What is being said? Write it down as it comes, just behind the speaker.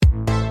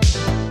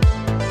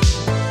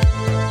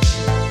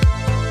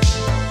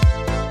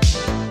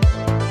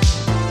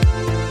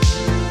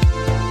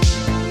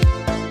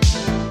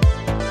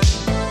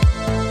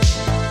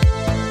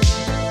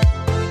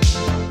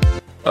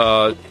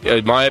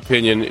in my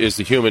opinion, is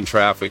the human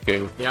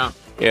trafficking. Yeah.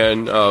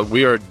 And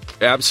we are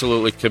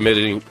absolutely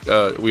committing.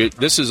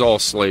 This is all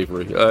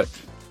slavery.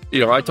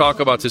 I talk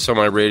about this on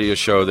my radio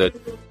show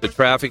that the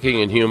trafficking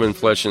in human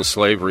flesh and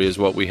slavery is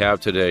what we have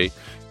today.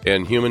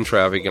 And human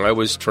trafficking. I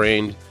was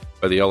trained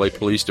by the LA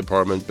Police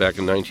Department back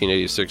in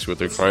 1986 with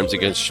their Crimes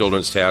Against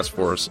Children's Task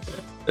Force.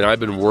 And I've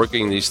been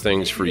working these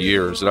things for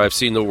years, and I've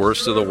seen the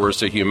worst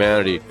of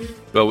humanity.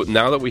 But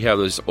now that we have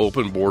these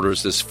open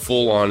borders, this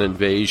full-on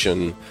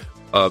invasion,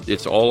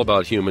 it's all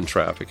about human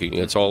trafficking.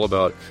 It's all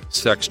about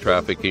sex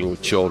trafficking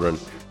with children.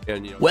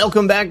 And,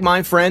 Welcome back,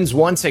 my friends,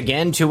 once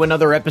again to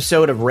another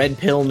episode of Red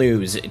Pill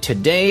News.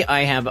 Today,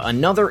 I have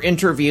another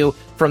interview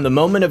from the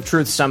Moment of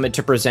Truth Summit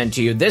to present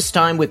to you, this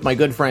time with my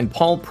good friend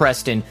Paul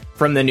Preston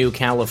from the New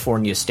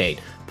California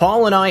State.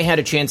 Paul and I had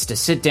a chance to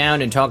sit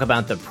down and talk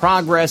about the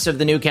progress of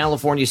the New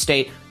California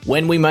State,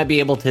 when we might be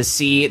able to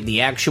see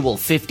the actual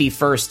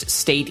 51st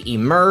state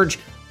emerge,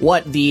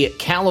 what the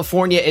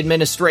California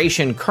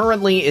administration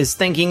currently is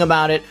thinking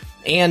about it,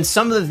 and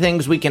some of the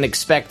things we can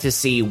expect to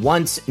see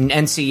once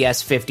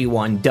NCS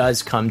 51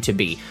 does come to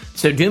be.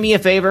 So do me a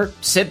favor,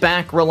 sit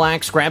back,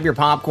 relax, grab your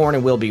popcorn,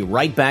 and we'll be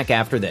right back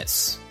after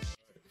this.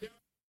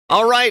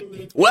 All right,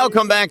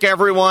 welcome back,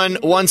 everyone,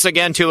 once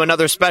again to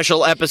another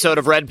special episode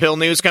of Red Pill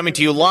News, coming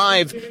to you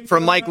live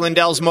from Mike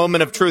Lindell's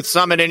Moment of Truth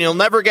Summit, and you'll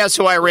never guess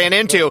who I ran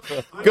into.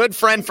 Good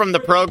friend from the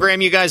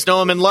program, you guys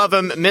know him and love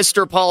him,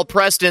 Mr. Paul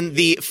Preston,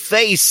 the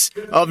face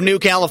of New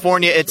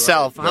California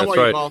itself. How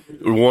are you, Paul?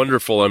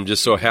 Wonderful. I'm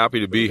just so happy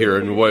to be here,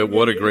 and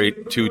what a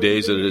great 2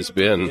 days it has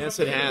been. Yes,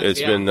 it has. It's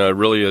been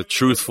really a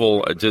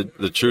truthful,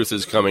 the truth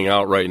is coming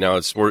out right now,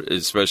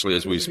 especially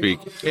as we speak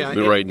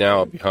right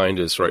now behind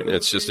us. Right,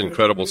 it's just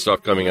incredible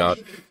stuff coming out,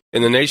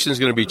 and the nation's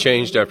going to be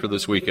changed after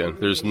this weekend.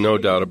 There's no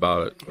doubt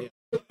about it.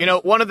 You know,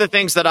 one of the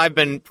things that I've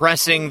been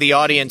pressing the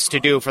audience to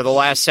do for the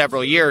last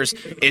several years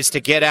is to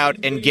get out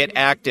and get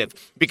active,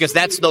 because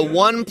that's the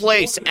one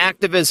place,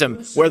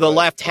 activism, where the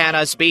left had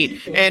us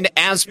beat. And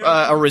as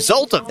a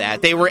result of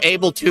that, they were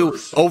able to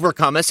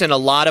overcome us in a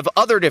lot of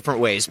other different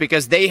ways,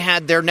 because they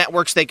had their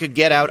networks they could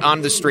get out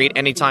on the street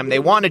anytime they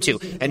wanted to.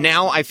 And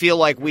now I feel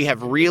like we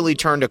have really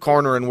turned a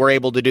corner and we're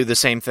able to do the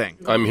same thing.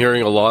 I'm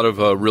hearing a lot of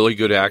really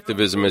good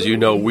activism. As you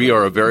know, we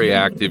are a very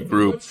active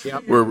group.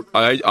 Yep.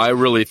 I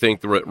really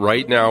think that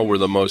right now we're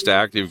the most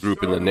active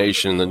group in the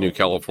nation in the New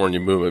California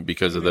movement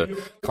because of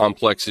the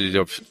complexity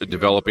of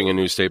developing a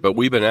new state. But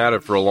we've been at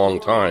it for a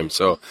long time.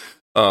 So,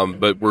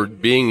 but we're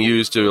being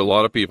used to a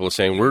lot of people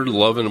saying we're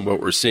loving what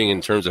we're seeing in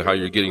terms of how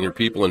you're getting your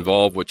people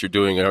involved, what you're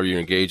doing, how you're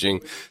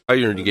engaging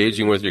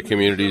with your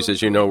communities.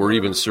 As you know, we're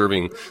even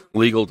serving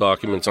legal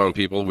documents on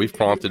people. We've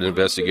prompted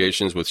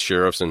investigations with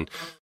sheriffs and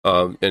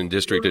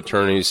district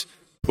attorneys,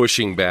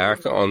 pushing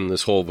back on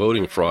this whole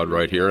voting fraud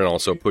right here, and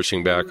also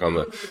pushing back on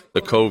the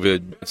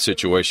COVID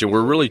situation.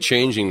 We're really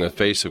changing the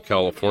face of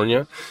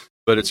California,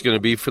 but it's going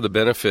to be for the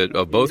benefit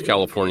of both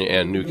California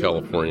and New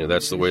California.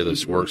 That's the way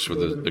this works for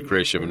the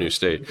creation of a new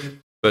state.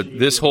 But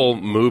this whole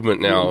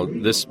movement now,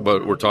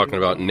 what we're talking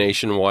about,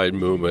 nationwide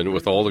movement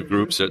with all the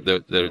groups that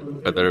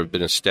have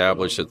been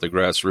established at the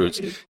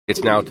grassroots,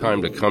 it's now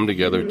time to come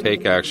together,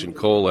 take action,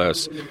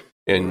 coalesce,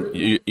 and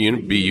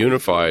be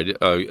unified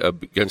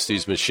against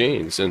these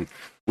machines. And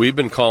we've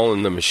been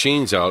calling the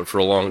machines out for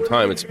a long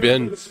time. It's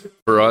been,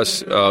 for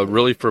us,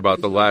 really for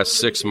about the last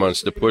 6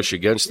 months to push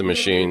against the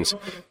machines,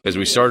 as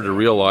we started to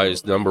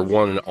realize, number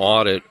one, an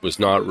audit was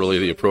not really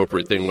the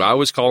appropriate thing. I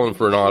was calling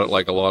for an audit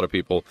like a lot of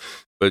people,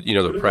 but,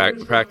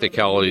 the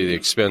practicality, the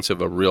expense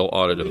of a real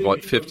audit of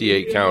about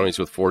 58 counties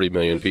with 40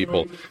 million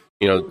people,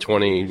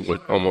 20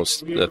 with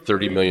almost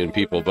 30 million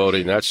people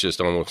voting, that's just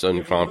almost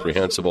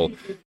incomprehensible.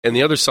 And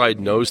the other side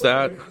knows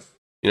that.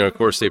 Of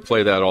course, they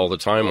play that all the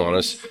time on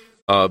us.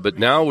 But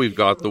now we've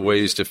got the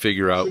ways to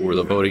figure out where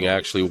the voting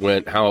actually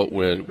went, how it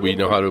went. We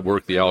know how to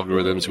work the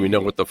algorithms. We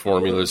know what the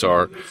formulas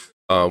are.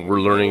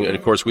 We're learning. And,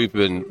 of course, we've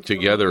been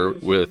together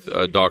with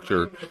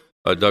Dr.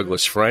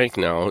 Douglas Frank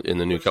now in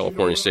the New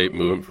California State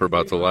Movement for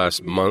about the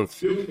last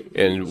month.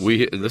 And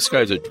this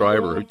guy's a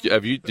driver.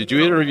 Did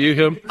you interview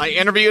him? I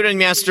interviewed him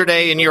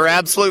yesterday, and you're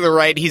absolutely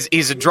right.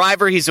 He's a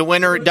driver. He's a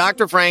winner.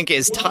 Dr. Frank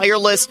is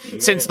tireless.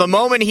 Since the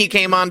moment he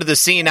came onto the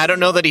scene, I don't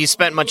know that he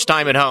spent much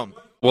time at home.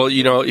 Well,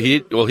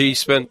 he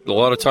spent a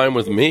lot of time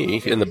with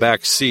me in the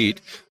back seat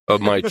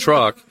of my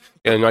truck,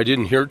 and I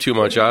didn't hear too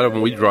much out of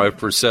him. We drive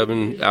for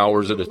 7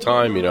 hours at a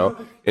time,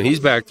 and he's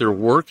back there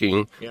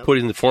working,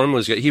 putting the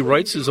formulas. He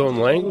writes his own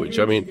language.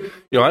 I mean,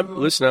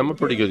 I'm a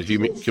pretty good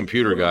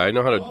computer guy. I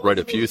know how to write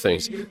a few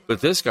things,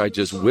 but this guy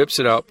just whips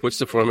it out, puts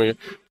the formula,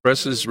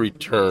 presses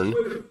return,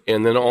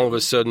 and then all of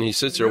a sudden he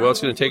sits there. Well,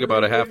 it's going to take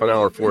about a half an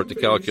hour for it to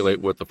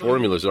calculate what the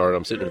formulas are. And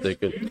I'm sitting there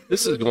thinking,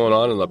 this is going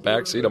on in the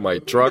backseat of my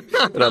truck,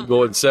 and I'm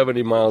going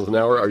 70 miles an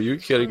hour. Are you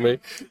kidding me?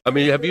 I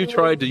mean, have you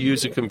tried to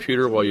use a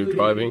computer while you're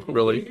driving,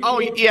 really? Oh,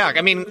 yeah.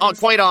 I mean,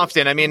 quite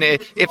often. I mean,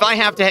 if I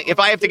have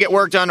to get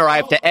work done, or I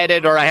have to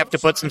edit, or I have to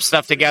put some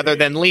stuff together,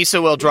 then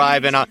Lisa will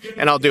drive, and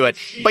I'll do it.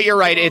 But you're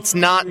right. It's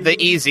not the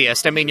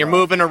easiest. I mean, you're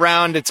moving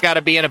around. It's got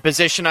to be in a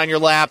position on your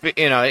lap.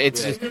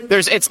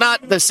 It's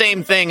not the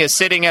same thing as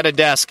sitting at a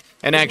desk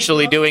and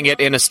actually doing it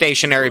in a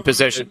stationary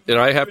position. And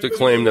I have to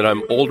claim that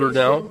I'm older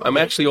now. I'm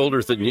actually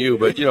older than you,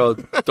 but,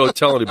 don't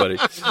tell anybody.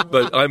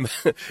 But I'm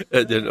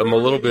a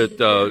little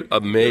bit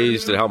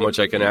amazed at how much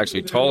I can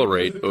actually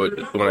tolerate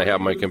when I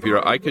have my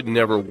computer. I could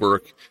never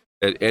work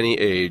at any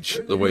age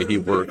the way he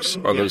works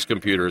on those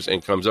computers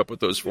and comes up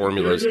with those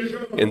formulas.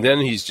 And then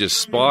he's just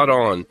spot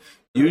on.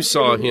 You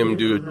saw him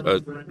do a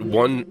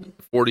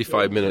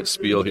 145-minute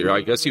spiel here.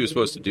 I guess he was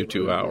supposed to do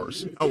 2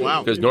 hours. Oh,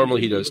 wow. Because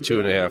normally he does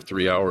 2.5,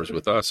 3 hours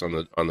with us on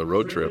the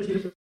road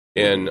trip.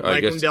 And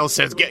I guess Lindell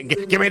says,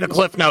 "Give me the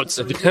Cliff Notes."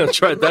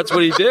 That's right. That's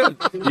what he did.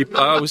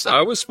 I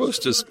was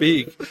supposed to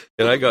speak,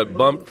 and I got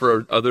bumped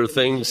for other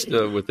things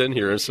within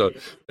here, and so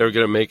they were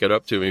going to make it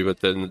up to me.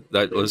 But then,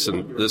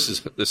 listen, this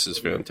is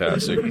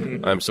fantastic.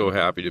 I'm so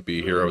happy to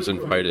be here. I was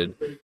invited,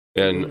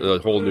 and the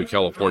whole New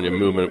California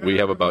movement. We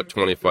have about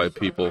 25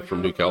 people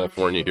from New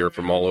California here,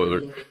 from all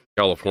over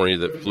California,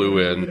 that flew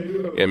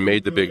in and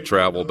made the big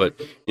travel. But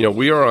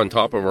we are on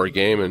top of our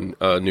game in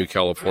New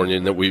California,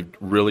 and that we've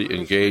really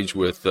engaged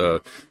with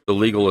the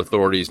legal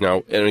authorities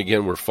now. And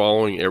again, we're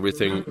following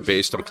everything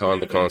based upon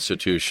the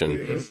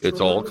Constitution.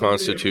 It's all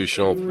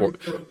constitutional.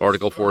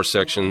 Article 4,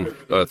 Section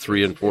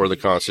 3 and 4 of the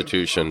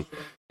Constitution.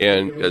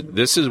 And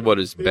this is what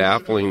is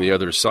baffling the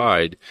other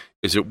side,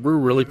 is that we're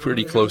really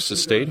pretty close to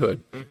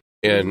statehood.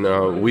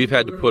 And we've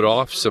had to put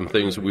off some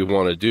things that we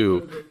want to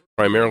do,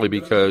 primarily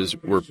because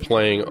we're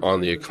playing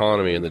on the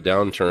economy and the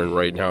downturn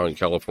right now in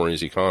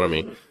California's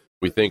economy.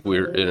 We think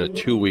we're in a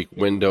 2-week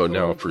window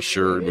now for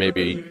sure,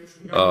 maybe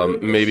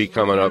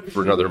coming up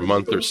for another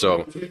month or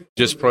so,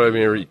 just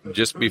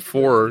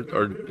before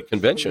our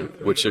convention,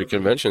 which the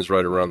convention is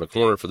right around the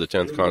corner for the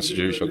 10th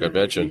Constitutional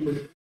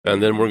Convention.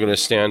 And then we're going to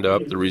stand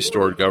up the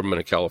restored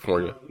government of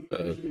California.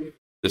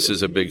 This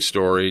is a big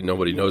story.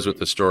 Nobody knows what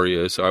the story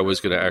is. I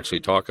was going to actually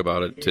talk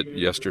about it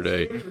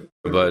yesterday,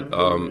 but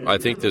I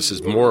think this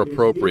is more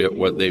appropriate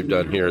what they've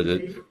done here,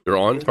 that they're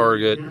on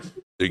target.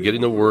 They're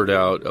getting the word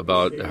out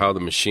about how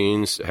the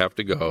machines have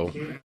to go.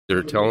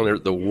 They're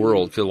telling the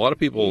world, because a lot of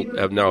people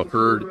have now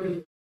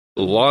heard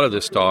a lot of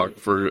this talk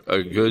for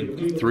a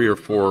good 3 or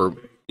 4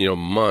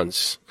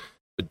 months,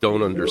 but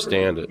don't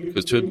understand it.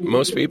 Because to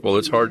most people,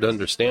 it's hard to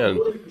understand,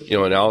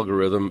 an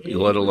algorithm,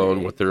 let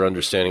alone what they're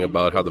understanding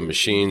about how the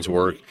machines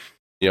work.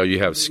 You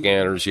have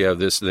scanners, you have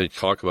this, and they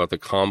talk about the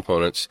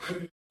components.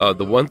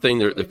 The one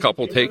thing, a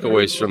couple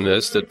takeaways from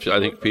this that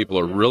I think people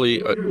are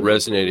really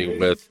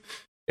resonating with,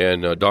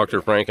 and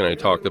Dr. Frank and I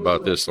talked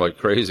about this like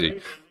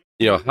crazy.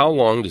 How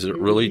long does it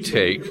really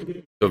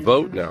take to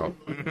vote now?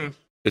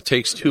 It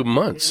takes 2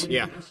 months.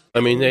 Yeah.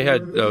 I mean, they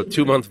had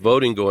 2-month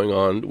voting going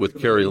on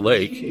with Kari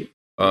Lake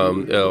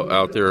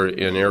out there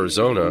in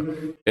Arizona.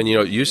 And,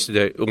 it used to,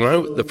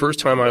 the first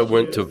time I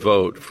went to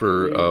vote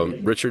for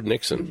Richard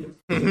Nixon,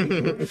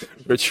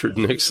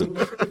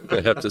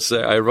 I have to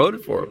say, I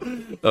voted for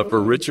him, for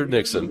Richard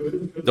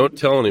Nixon. Don't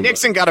tell anybody.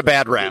 Nixon got a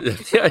bad rap.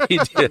 Yeah, he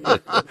did.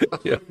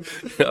 Yeah.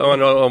 I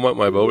don't want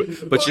my vote.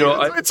 But,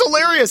 it's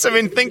hilarious. I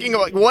mean, thinking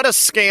of what a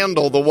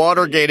scandal the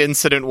Watergate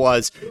incident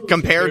was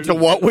compared to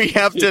what we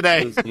have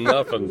today.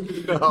 Nothing.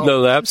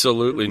 No,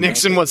 absolutely nothing.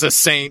 Nixon was a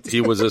saint.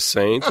 He was a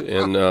saint.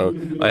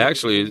 And I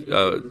actually,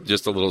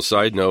 just a little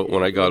side note,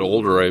 when I got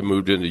older, I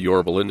moved into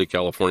Yorba Linda,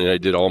 California, and I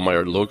did all my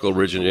local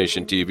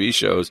origination TV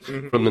shows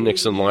from the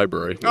Nixon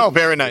Library. Oh,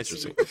 very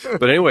nice.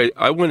 But anyway,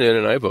 I went in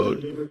and I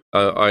voted.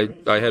 I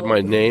had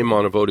my name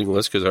on a voting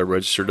list because I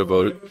registered to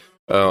vote.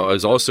 I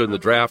was also in the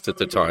draft at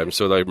the time,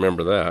 so I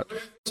remember that.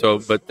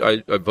 But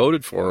I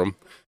voted for him,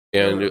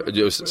 and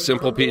it was a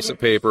simple piece of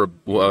paper,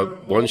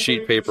 one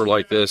sheet paper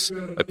like this.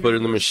 I put it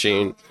in the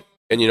machine,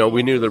 and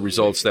we knew the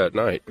results that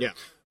night. Yeah.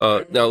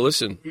 Now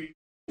listen,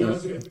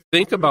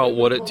 think about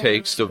what it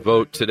takes to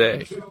vote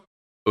today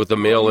with the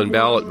mail-in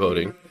ballot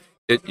voting.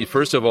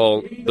 First of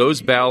all,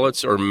 those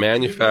ballots are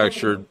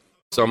manufactured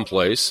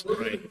someplace.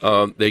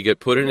 They get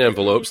put in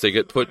envelopes. They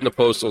get put in the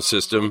postal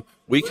system.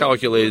 We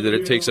calculated that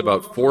it takes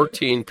about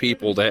 14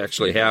 people to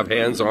actually have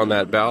hands on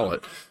that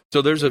ballot.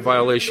 So there's a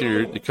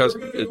violation because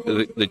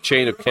the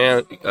chain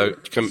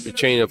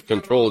of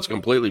control is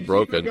completely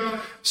broken.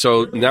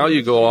 So now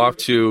you go off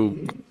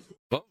to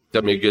vote.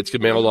 I mean, it gets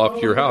mailed off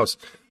to your house.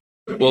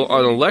 Well,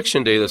 on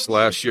Election Day this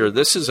last year,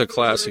 this is a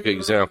classic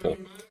example.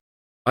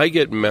 I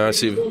get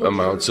massive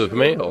amounts of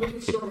mail.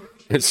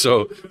 And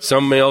so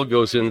some mail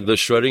goes into the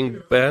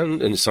shredding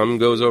bin and some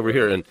goes over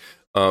here. And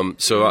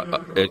so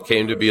it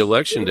came to be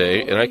Election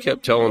Day, and I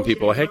kept telling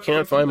people, I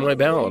can't find my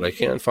ballot. I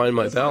can't find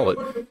my ballot.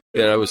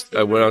 And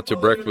I went out to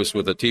breakfast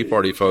with the Tea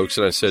Party folks,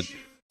 and I said,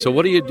 so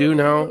what do you do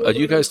now?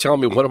 You guys tell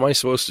me, what am I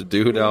supposed to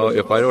do now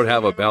if I don't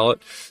have a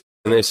ballot?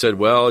 And they said,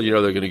 well, they're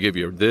going to give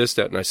you this,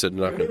 that. And I said, I'm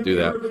not going to do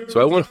that.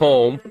 So I went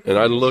home, and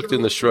I looked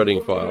in the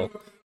shredding file,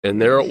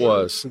 and there it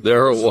was,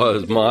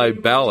 my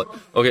ballot.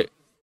 Okay,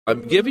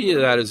 I'm giving you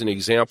that as an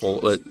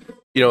example that,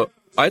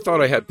 I thought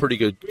I had pretty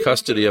good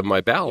custody of my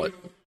ballot.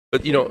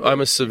 But,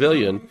 I'm a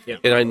civilian,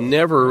 and I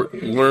never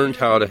learned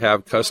how to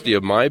have custody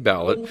of my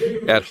ballot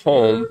at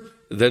home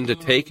then to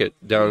take it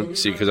down,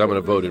 see, because I'm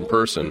going to vote in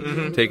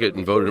person, take it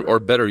and vote it, or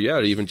better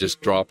yet, even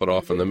just drop it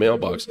off in the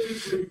mailbox.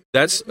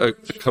 That's a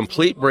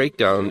complete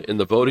breakdown in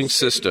the voting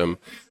system.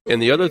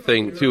 And the other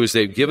thing, too, is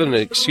they've given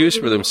an excuse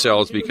for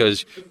themselves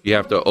because you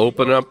have to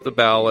open up the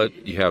ballot,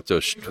 you have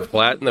to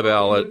flatten the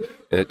ballot,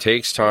 and it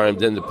takes time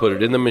then to put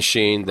it in the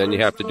machine, then you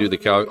have to do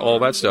the all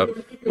that stuff.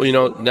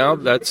 Well, now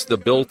that's the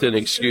built-in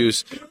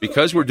excuse.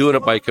 Because we're doing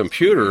it by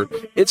computer,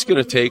 it's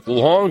going to take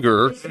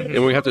longer,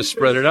 and we have to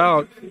spread it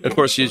out. And of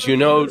course, as you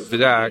know,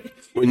 Vidak,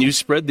 when you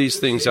spread these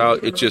things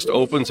out, it just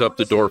opens up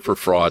the door for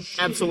fraud.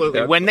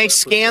 Absolutely. When they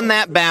scan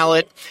that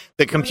ballot,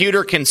 the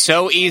computer can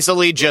so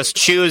easily just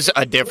choose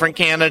a different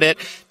candidate,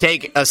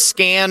 take a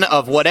scan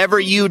of whatever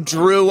you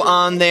drew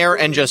on there,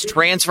 and just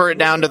transfer it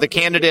down to the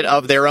candidate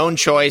of their own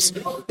choice.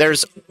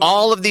 There's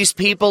all of these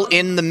people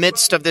in the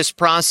midst of this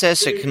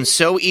process. It can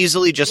so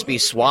easily just be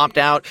swapped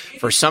out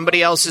for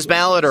somebody else's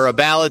ballot or a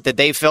ballot that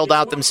they filled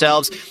out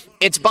themselves.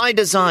 It's by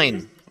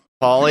design,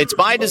 Paul. It's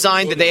by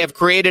design that they have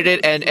created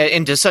it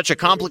into such a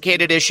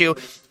complicated issue,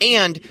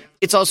 and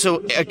it's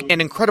also an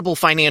incredible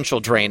financial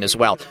drain as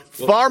well.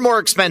 Far more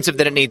expensive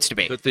than it needs to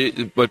be.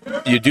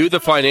 But you do the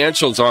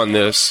financials on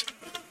this,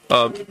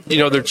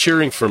 they're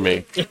cheering for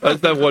me.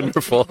 Isn't that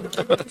wonderful?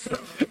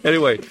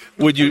 Anyway,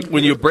 when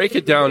you break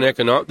it down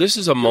this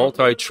is a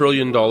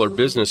multi-trillion-dollar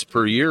business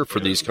per year for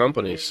these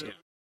companies.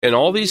 And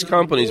all these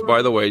companies,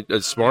 by the way,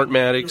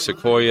 Smartmatic,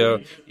 Sequoia,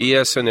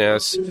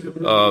 ES&S,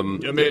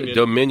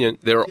 Dominion,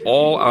 they're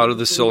all out of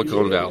the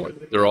Silicon Valley.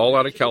 They're all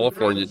out of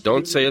California.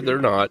 Don't say they're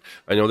not.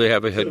 I know they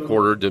have a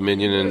headquarter,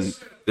 Dominion, and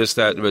this,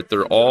 that, but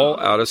they're all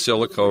out of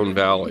Silicon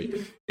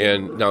Valley.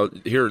 And now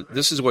here,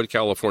 this is what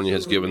California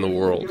has given the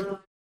world.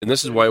 And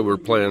this is why we're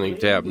planning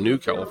to have new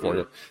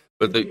California.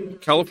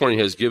 But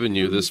California has given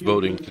you this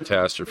voting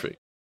catastrophe.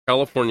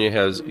 California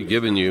has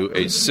given you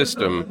a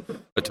system,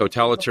 a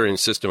totalitarian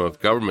system of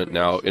government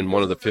now in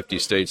one of the 50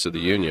 states of the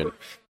Union.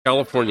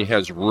 California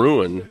has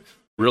ruined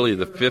really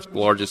the fifth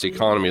largest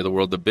economy of the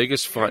world, the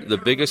biggest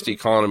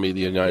economy of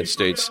the United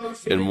States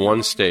in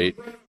one state.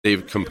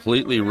 They've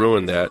completely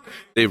ruined that.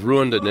 They've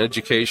ruined an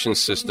education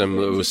system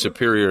that was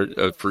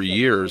superior for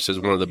years as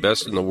one of the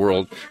best in the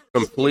world,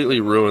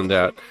 completely ruined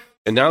that.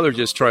 And now they're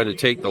just trying to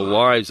take the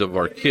lives of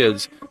our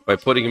kids by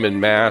putting them in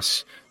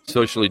mass,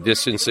 socially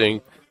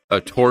distancing,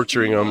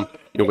 torturing them,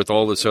 with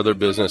all this other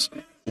business.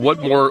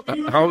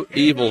 How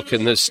evil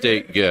can this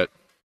state get?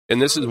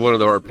 And this is one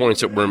of our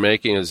points that we're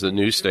making as the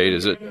new state,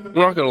 is that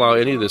we're not going to allow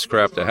any of this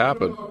crap to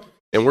happen.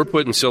 And we're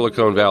putting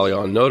Silicon Valley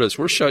on notice.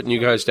 We're shutting you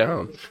guys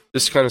down.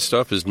 This kind of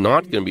stuff is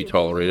not going to be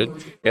tolerated.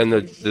 And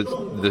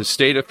the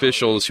state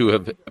officials who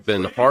have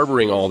been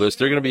harboring all this,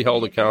 they're going to be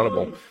held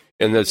accountable.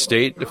 And the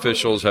state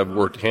officials have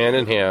worked hand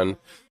in hand.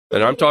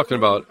 And I'm talking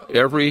about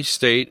every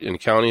state and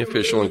county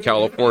official in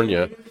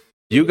California.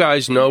 You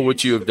guys know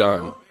what you have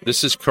done.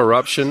 This is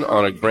corruption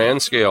on a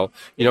grand scale.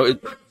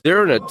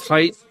 They're in a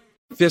tight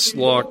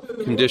fist-lock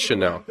condition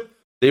now.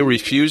 They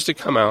refuse to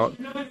come out.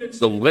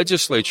 The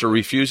legislature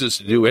refuses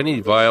to do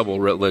any viable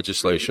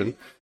legislation.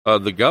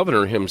 The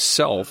governor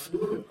himself,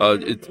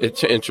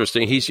 it's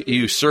interesting, he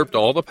usurped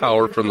all the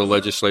power from the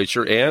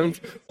legislature and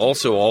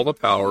also all the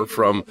power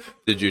from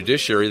the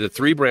judiciary. The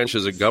three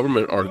branches of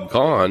government are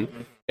gone.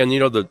 And,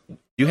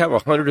 you have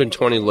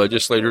 120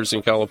 legislators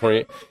in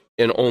California,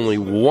 and only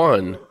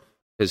one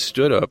has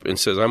stood up and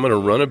says, I'm going to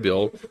run a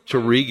bill to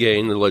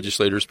regain the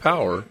legislator's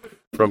power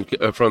from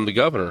the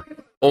governor.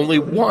 Only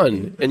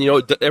one. And,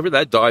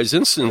 that dies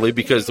instantly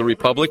because the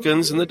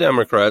Republicans and the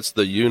Democrats,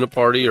 the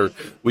uniparty, or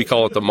we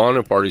call it the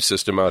monoparty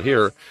system out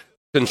here,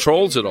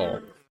 controls it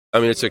all. I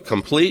mean, it's a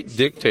complete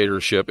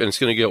dictatorship, and it's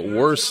going to get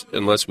worse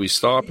unless we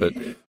stop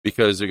it,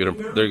 because they're going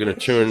to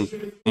turn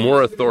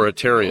more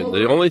authoritarian.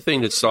 The only thing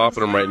that's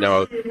stopping them right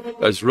now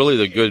is really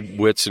the good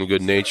wits and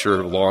good nature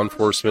of law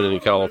enforcement in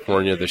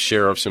California, the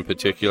sheriffs in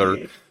particular,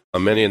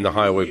 many in the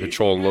highway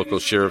patrol and local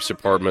sheriff's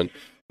department.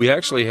 We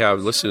actually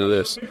have, listen to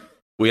this,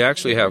 we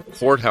actually have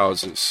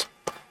courthouses,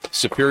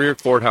 superior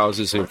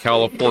courthouses in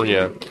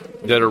California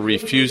that are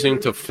refusing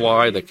to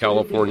fly the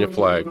California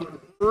flag.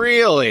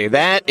 Really?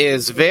 That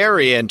is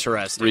very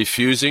interesting.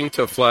 Refusing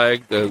to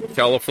flag the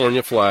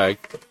California flag.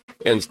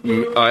 And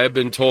I have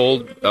been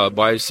told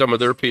by some of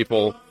their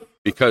people,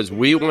 because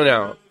we went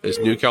out as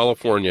New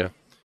California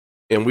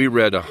and we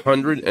read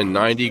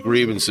 190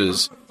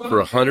 grievances for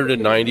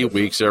 190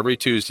 weeks every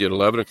Tuesday at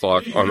 11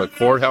 o'clock on the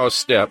courthouse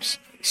steps,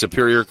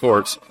 superior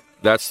courts.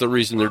 That's the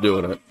reason they're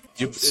doing it.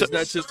 Isn't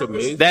that just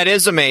amazing? That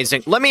is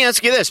amazing. Let me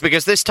ask you this,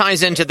 because this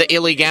ties into the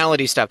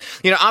illegality stuff.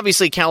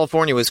 Obviously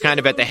California was kind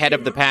of at the head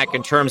of the pack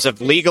in terms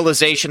of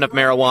legalization of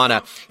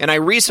marijuana. And I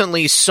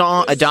recently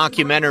saw a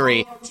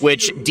documentary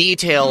which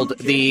detailed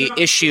the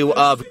issue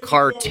of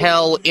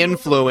cartel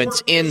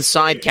influence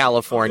inside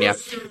California,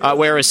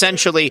 where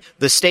essentially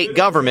the state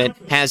government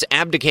has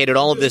abdicated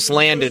all of this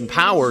land and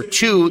power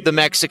to the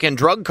Mexican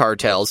drug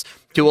cartels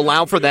to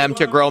allow for them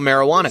to grow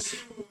marijuana.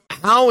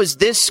 how is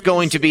this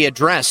going to be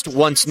addressed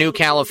once New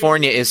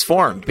California is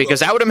formed?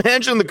 Because I would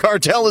imagine the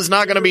cartel is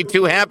not going to be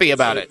too happy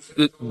about it.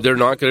 They're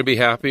not going to be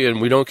happy, and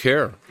we don't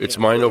care. It's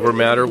mind over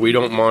matter. We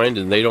don't mind,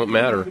 and they don't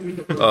matter.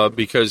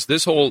 Because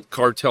this whole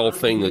cartel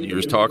thing that you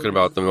were talking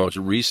about, the most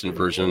recent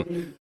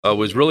version,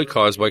 was really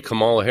caused by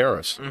Kamala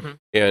Harris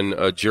and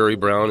Jerry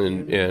Brown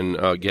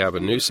and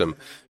Gavin Newsom.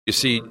 You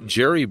see,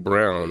 Jerry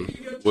Brown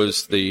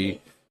was the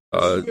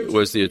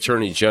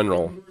Attorney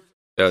General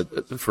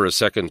for a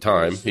second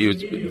time.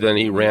 Then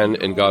he ran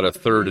and got a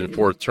third and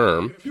fourth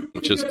term,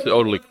 which is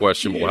totally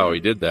questionable how he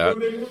did that.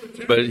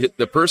 But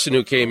the person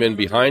who came in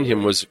behind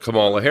him was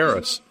Kamala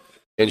Harris.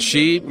 And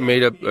she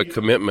made a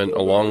commitment,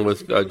 along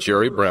with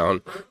Jerry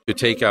Brown, to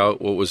take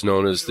out what was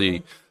known as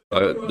the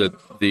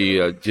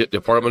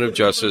Department of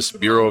Justice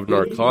Bureau of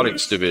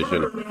Narcotics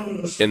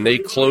Division, and they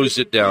closed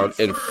it down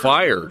and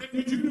fired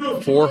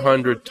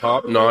 400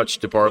 top-notch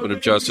Department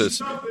of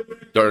Justice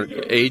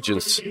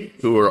agents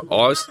who were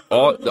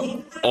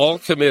all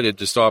committed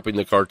to stopping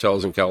the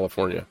cartels in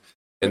California.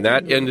 And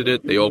that ended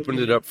it. They opened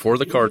it up for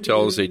the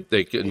cartels. They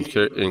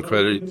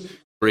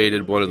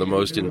created one of the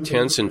most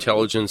intense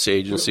intelligence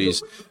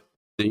agencies.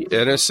 The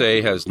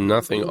NSA has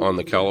nothing on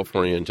the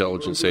California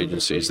intelligence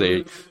agencies.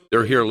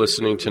 They're here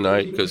listening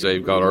tonight because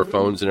they've got our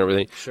phones and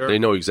everything. Sure. They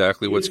know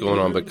exactly what's going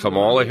on. But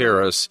Kamala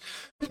Harris...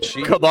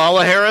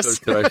 Kamala Harris?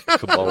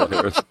 Kamala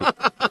Harris.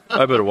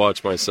 I better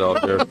watch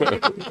myself here.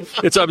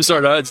 I'm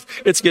sorry,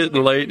 it's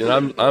getting late, and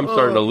I'm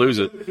starting to lose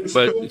it.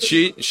 But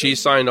she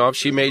signed off.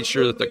 She made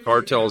sure that the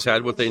cartels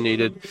had what they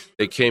needed.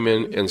 They came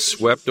in and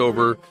swept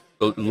over,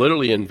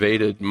 literally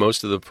invaded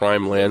most of the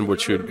prime land,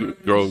 which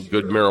would grow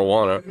good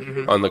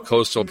marijuana on the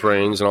coastal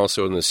plains and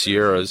also in the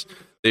Sierras.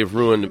 They've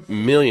ruined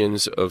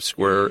millions of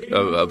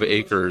of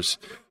acres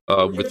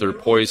with their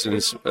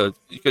poisons,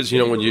 because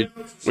when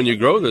you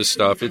grow this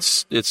stuff,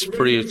 it's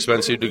pretty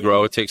expensive to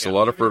grow. It takes a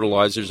lot of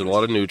fertilizers and a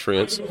lot of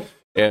nutrients,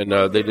 and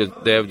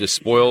they have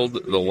despoiled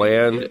the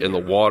land and the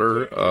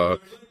water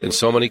in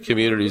so many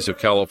communities of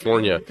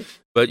California.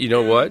 But you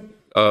know what?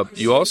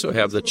 You also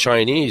have the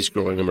Chinese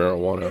growing the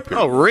marijuana up here.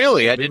 Oh,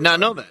 really? I did not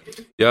know that.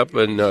 Yep,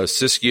 in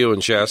Siskiyou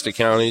and Shasta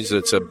counties,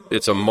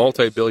 it's a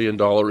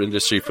multi-billion-dollar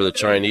industry for the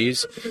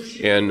Chinese,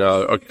 and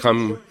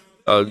come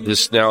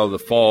this now the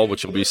fall,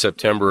 which will be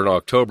September and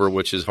October,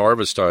 which is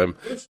harvest time,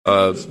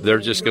 they're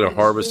just going to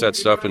harvest that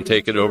stuff and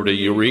take it over to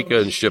Eureka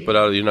and ship it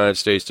out of the United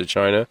States to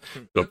China.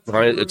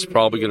 It's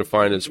probably going to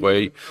find its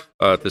way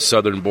at the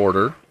southern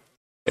border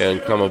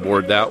and come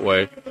aboard that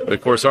way. But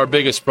of course, our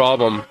biggest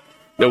problem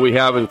that we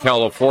have in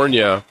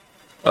California,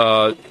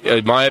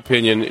 in my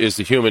opinion, is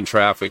the human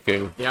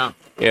trafficking. Yeah.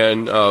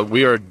 And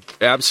we are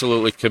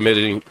absolutely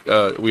committing.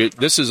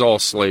 This is all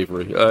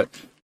slavery.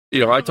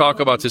 I talk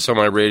about this on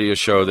my radio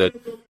show, that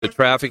the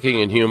trafficking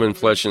in human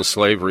flesh and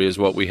slavery is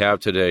what we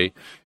have today.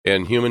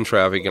 And human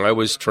trafficking, I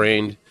was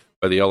trained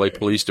by the LA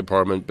Police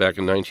Department back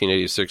in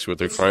 1986 with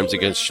their Crimes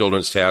Against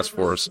Children's Task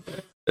Force.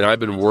 And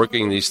I've been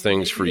working these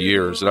things for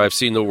years, and I've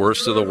seen the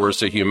worst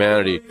of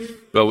humanity.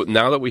 But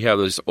now that we have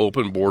these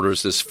open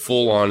borders, this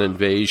full-on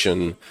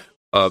invasion,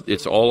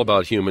 it's all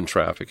about human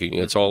trafficking.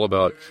 It's all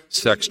about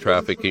sex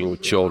trafficking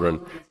with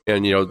children.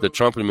 And, the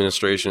Trump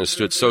administration has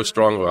stood so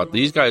strong about it.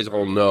 These guys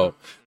all know.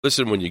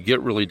 Listen, when you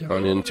get really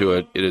down into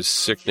it, it is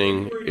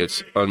sickening.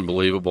 It's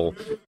unbelievable.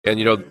 And,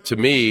 to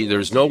me,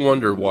 there's no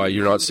wonder why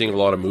you're not seeing a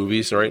lot of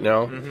movies right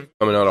now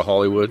coming out of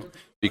Hollywood.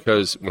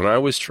 Because when I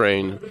was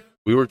trained,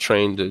 we were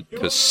trained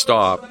to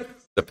stop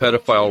the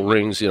pedophile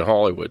rings in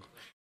Hollywood.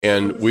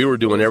 And we were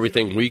doing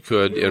everything we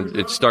could, and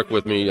it stuck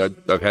with me.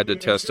 I've had to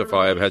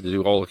testify. I've had to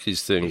do all of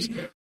these things.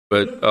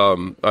 But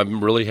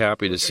I'm really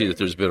happy to see that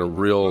there's been a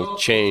real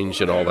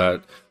change in all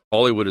that.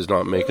 Hollywood is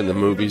not making the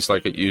movies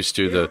like it used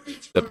to.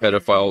 The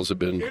pedophiles have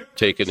been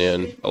taken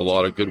in. A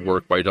lot of good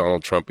work by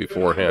Donald Trump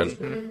beforehand.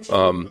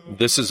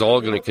 This is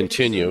all going to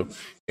continue,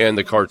 and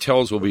the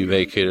cartels will be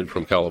vacated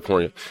from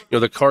California.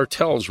 The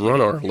cartels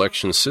run our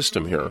election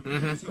system here,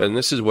 and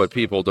this is what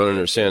people don't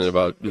understand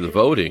about the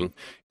voting.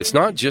 It's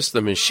not just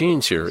the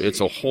machines here. It's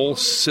a whole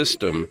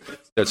system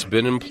that's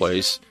been in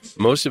place.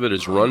 Most of it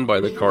is run by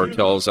the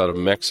cartels out of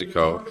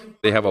Mexico.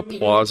 They have a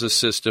plaza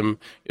system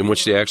in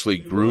which they actually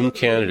groom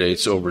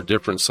candidates over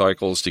different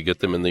cycles to get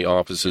them in the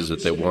offices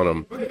that they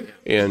want them.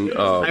 And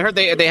I heard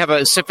they have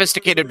a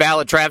sophisticated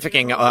ballot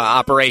trafficking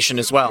operation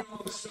as well.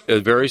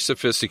 Very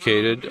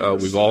sophisticated.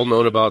 We've all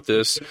known about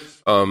this.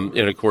 And,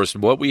 of course,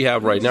 what we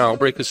have right now, I'll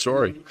break a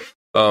story.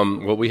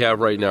 What we have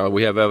right now,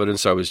 we have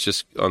evidence. I was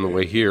just on the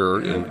way here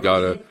and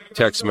got a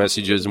text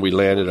messages, and we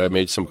landed. I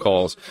made some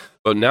calls.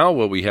 But now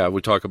what we have,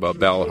 we talk about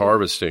ballot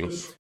harvesting.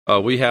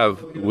 We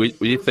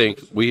think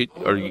we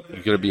are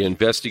going to be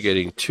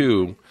investigating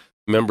 2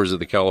 members of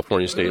the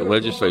California State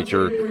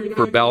Legislature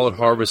for ballot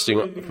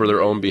harvesting for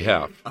their own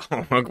behalf.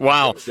 Oh,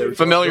 wow.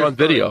 Familiar. On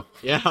video.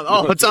 Yeah.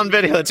 Oh, it's on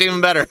video. It's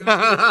even better.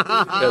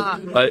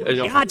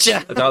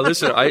 Gotcha. Now,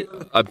 listen,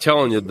 I'm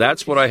telling you,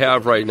 that's what I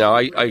have right now.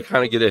 I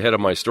kind of get ahead of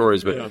my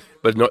stories, but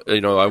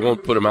no, I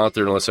won't put them out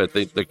there unless I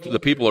think the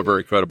people are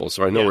very credible,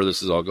 so I know where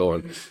this is all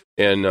going.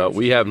 And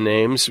we have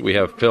names. We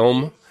have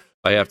film.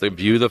 I have to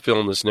view the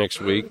film this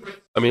next week.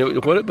 I mean,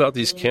 what about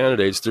these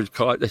candidates? They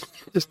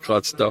just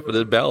caught stuff in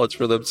the ballots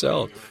for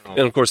themselves. And,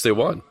 of course, they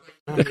won.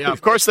 Yeah,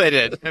 of course they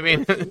did. I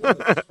mean,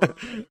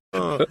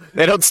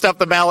 they don't stuff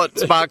the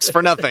ballot box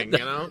for nothing,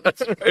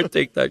 That's right.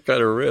 Take that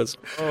kind of risk.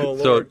 Oh,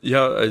 so,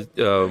 yeah,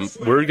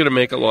 we're going to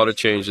make a lot of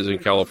changes in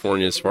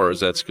California as far as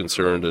that's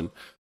concerned. And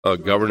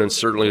governance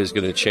certainly is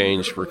going to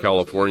change for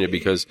California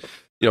because,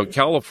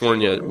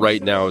 California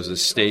right now is a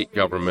state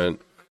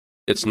government.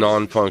 It's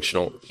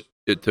non-functional.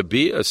 To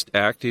be an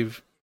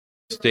active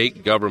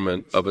state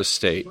government of a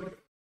state,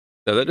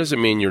 now that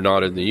doesn't mean you're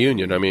not in the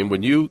union. I mean,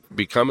 when you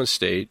become a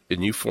state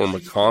and you form a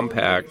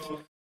compact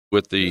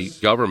with the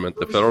government,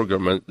 the federal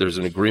government, there's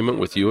an agreement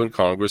with you and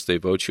Congress, they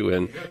vote you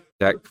in,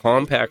 that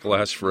compact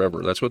lasts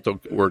forever. That's what the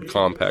word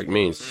compact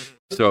means.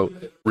 So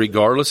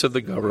regardless of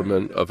the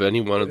government of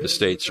any one of the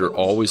states, you're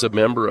always a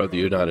member of the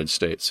United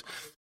States.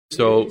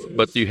 So,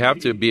 but you have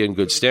to be in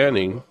good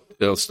standing.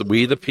 Else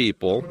we, the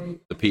people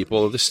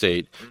of the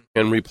state,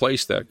 can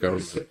replace that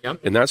government. Yep.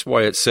 And that's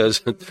why it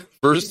says,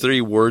 first three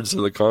words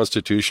of the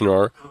Constitution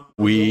are,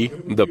 we,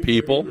 the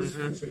people,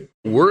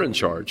 we're in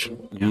charge,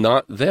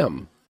 not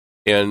them.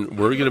 And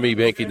we're going to be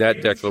making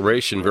that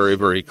declaration very,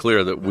 very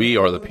clear that we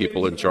are the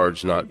people in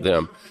charge, not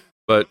them.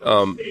 But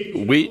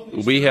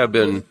we have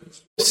been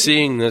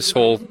seeing this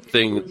whole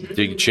thing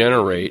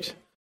degenerate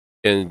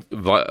and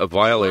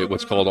violate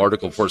what's called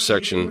Article 4,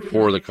 Section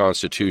 4 of the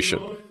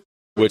Constitution,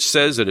 which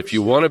says that if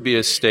you want to be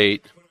a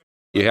state,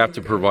 you have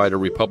to provide a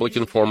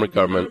Republican form of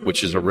government,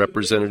 which is a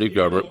representative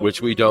government,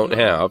 which we don't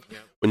have.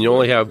 When you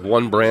only have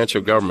one branch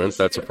of government,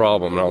 that's a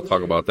problem, and I'll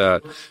talk about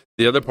that.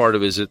 The other part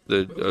of it is that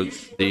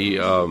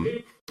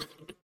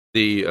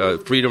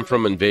the freedom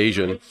from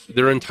invasion,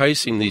 they're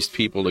enticing these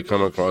people to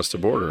come across the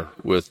border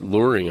with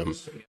luring them,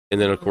 and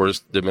then, of course,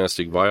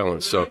 domestic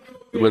violence. So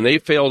when they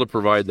fail to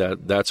provide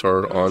that, that's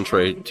our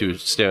entree to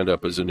stand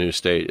up as a new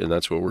state, and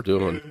that's what we're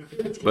doing.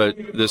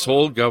 But this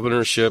whole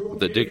governorship,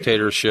 the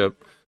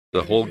dictatorship,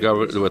 the whole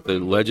government with the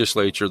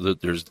legislature,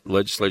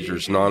 legislature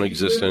is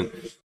non-existent.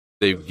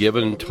 They've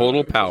given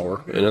total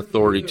power and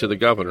authority to the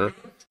governor,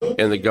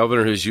 and the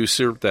governor has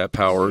usurped that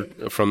power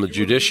from the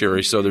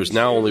judiciary. So there's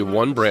now only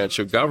one branch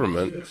of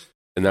government,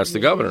 and that's the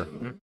governor.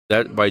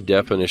 That, by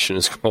definition,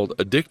 is called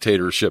a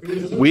dictatorship.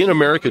 We in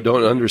America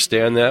don't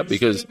understand that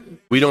because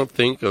we don't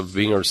think of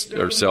being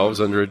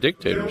ourselves under a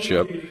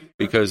dictatorship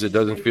because it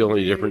doesn't feel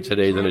any different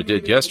today than it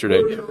did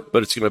yesterday.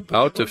 But it's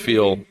about to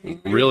feel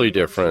really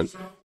different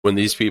when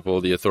these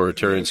people, the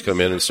authoritarians, come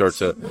in and start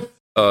to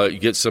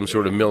get some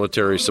sort of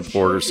military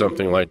support or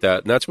something like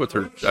that. And that's what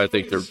I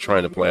think they're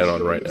trying to plan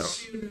on right now.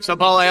 So,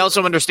 Paul, I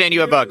also understand you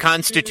have a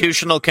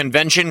constitutional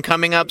convention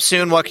coming up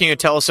soon. What can you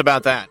tell us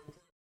about that?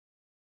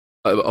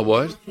 A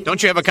what?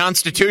 Don't you have a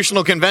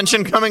constitutional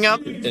convention coming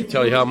up? And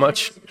tell you how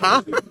much?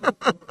 Huh?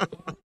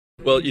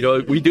 Well,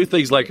 we do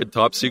things like in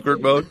top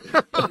secret mode.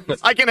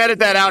 I can edit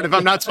that out if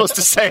I'm not supposed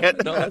to say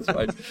it. No, that's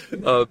fine.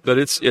 But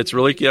it's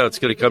really, it's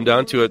going to come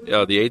down to it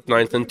the 8th,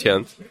 9th, and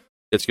 10th.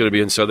 It's going to be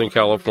in Southern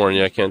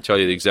California. I can't tell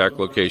you the exact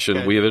location.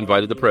 Okay. We have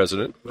invited the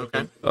president.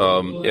 Okay.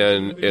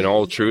 And in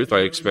all truth, I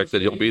expect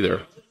that he'll be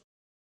there.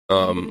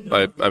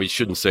 I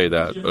shouldn't say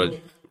that, but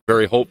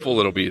very hopeful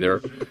it'll be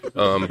there.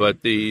 But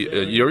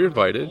you're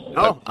invited. You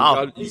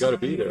got to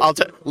be there.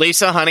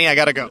 Lisa, honey, I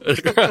got to go.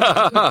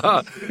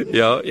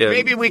 Yeah.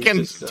 Maybe we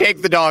can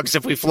take the dogs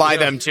if we fly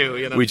them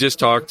too. We just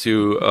talked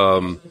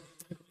to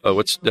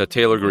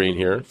Taylor Greene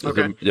here.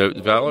 Okay.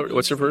 Valerie,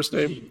 what's her first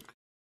name?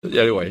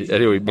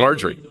 Anyway,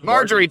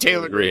 Marjorie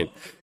Taylor Greene.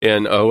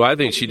 And I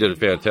think she did a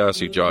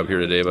fantastic job here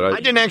today. But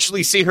I didn't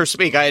actually see her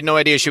speak. I had no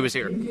idea she was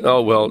here.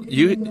 Oh, well,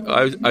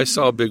 I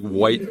saw a big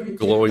white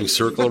glowing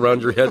circle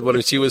around your head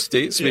when she was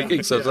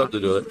speaking, so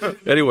something to do with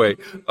it. Anyway,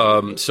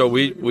 so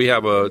we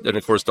have and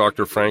of course,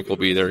 Dr. Frank will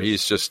be there.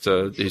 He's just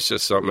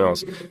something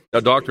else. Now,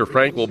 Dr.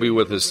 Frank will be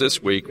with us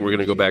this week. We're going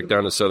to go back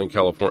down to Southern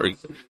California,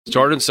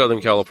 start in Southern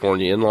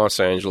California, in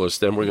Los Angeles.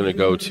 Then we're going to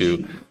go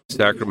to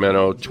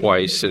Sacramento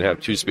twice and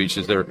have 2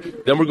 speeches there.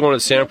 Then we're going to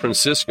San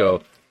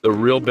Francisco, the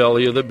real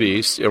belly of the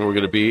beast, and we're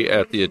going to be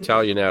at the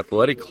Italian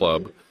Athletic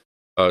Club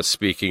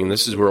speaking.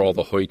 This is where all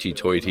the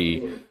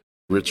hoity-toity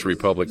rich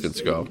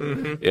Republicans go.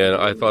 Mm-hmm. And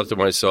I thought to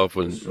myself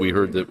when we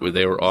heard that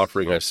they were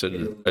offering, I said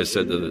to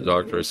the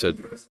doctor,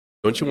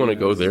 don't you want to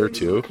go there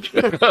too?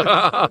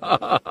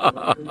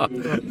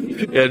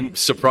 And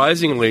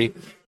surprisingly,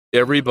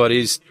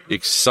 everybody's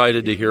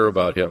excited to hear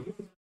about him.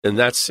 And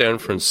that's San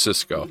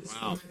Francisco.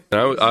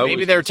 Wow.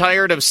 Maybe they're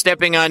tired of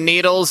stepping on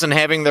needles and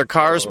having their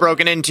cars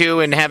broken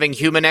into and having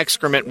human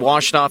excrement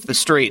washed off the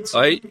streets.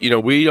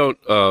 We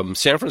don't.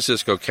 San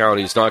Francisco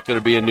County is not going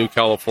to be in New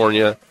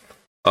California.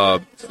 I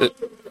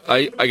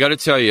got to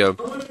tell you,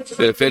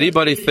 if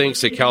anybody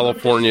thinks that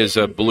California is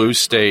a blue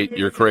state,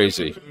 you're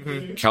crazy.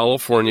 Mm-hmm.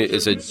 California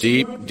is a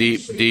deep,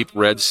 deep, deep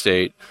red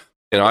state.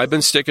 And I've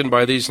been sticking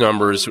by these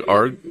numbers.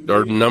 Our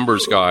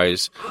numbers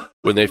guys,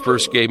 when they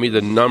first gave me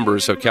the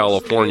numbers of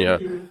California,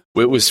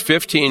 it was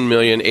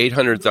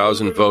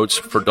 15,800,000 votes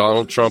for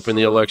Donald Trump in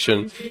the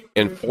election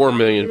and 4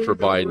 million for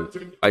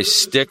Biden. I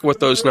stick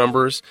with those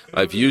numbers.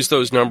 I've used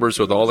those numbers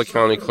with all the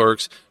county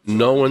clerks.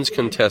 No one's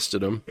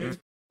contested them.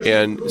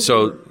 And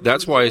so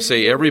that's why I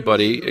say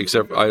everybody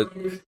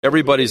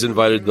everybody's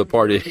invited to the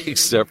party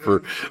except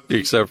for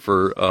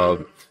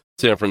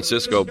San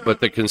Francisco.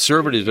 But the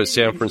conservatives of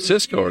San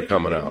Francisco are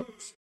coming out.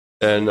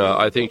 And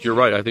I think you're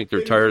right. I think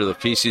they're tired of the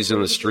feces in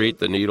the street,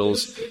 the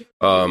needles.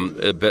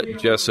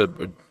 Jessup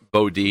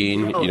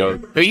Bodine,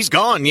 he's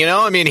gone.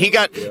 I mean, he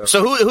got. Yeah.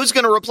 So who's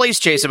going to replace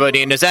Chesa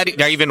Bodine?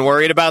 Are you even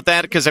worried about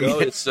that? Because I mean,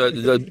 it's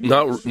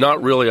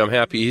not really. I'm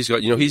happy he's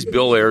got. He's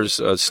Bill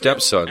Ayer's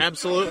stepson.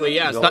 Absolutely,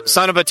 yes.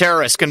 Son of a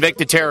terrorist,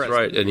 convicted terrorist.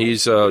 That's right, and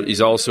he's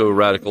also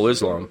radical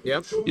Islam.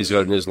 Yep. He's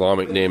got an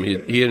Islamic name.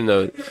 He and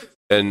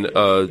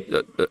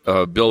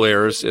Bill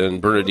Ayers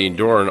and Bernardine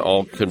Dohrn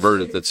all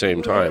converted at the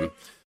same time.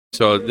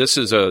 So this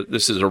is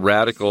a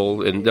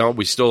radical, and now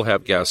we still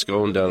have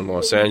Gascon down in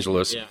Los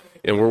Angeles. Yeah.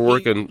 And we're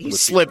working. He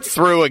slipped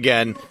through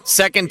again.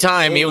 Second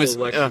time, he was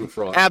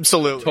fraud.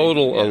 Absolutely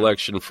Total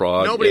election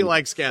fraud. Nobody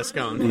likes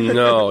Gascon.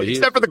 No,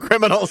 except for the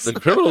criminals. The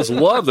criminals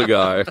love the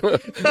guy.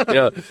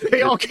 Yeah,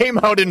 they all came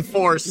out in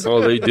force. Oh,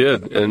 they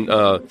did. And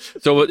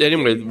so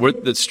anyway,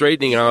 the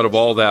straightening out of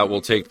all that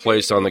will take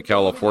place on the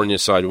California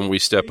side when we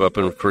step up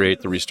and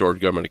create the restored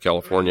government of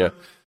California,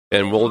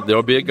 and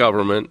there'll be a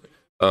government.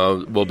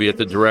 Will be at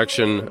the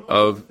direction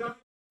of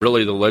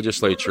really the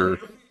legislature,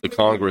 the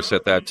Congress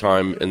at that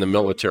time, and the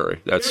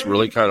military. That's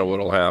really kind of what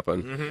will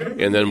happen. Mm-hmm.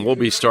 And then we'll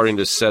be starting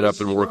to set up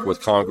and work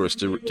with Congress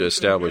to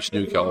establish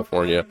New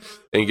California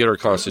and get our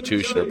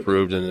Constitution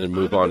approved and then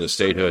move on to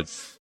statehood.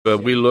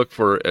 But we look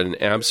for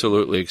an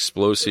absolutely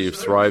explosive,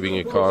 thriving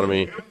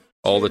economy.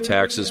 All the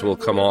taxes will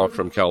come off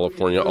from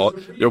California.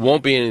 There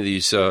won't be any of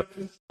these,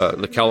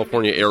 the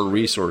California Air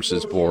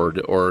Resources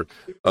Board or,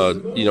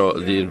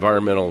 the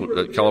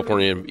environmental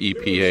California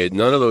EPA.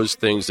 None of those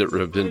things that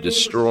have been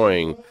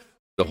destroying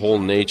the whole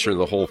nature and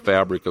the whole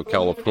fabric of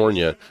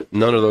California.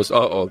 None of those.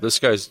 This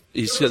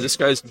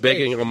guy's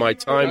begging on my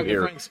time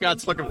here. Frank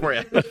Scott's looking for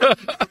you.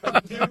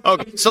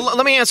 Okay, so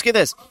let me ask you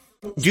this.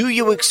 Do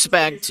you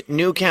expect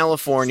New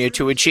California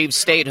to achieve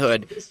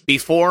statehood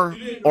before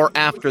or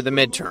after the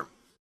midterm?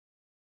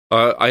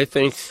 I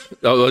think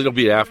it'll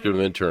be after the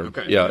midterm.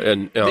 Okay. Yeah,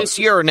 and this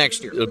year or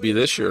next year? It'll be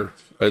this year.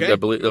 Okay. I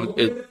believe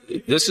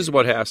this is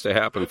what has to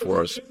happen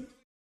for us.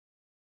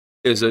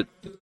 Is that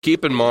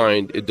keep in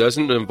mind it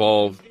doesn't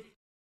involve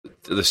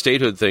the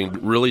statehood thing.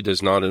 Really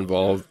does not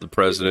involve the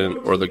president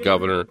or the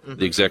governor,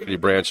 the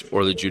executive branch,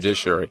 or the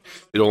judiciary.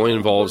 It only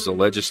involves the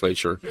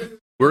legislature.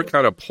 We're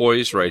kind of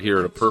poised right here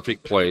in a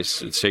perfect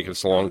place. It's taken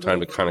us a long time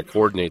to kind of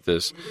coordinate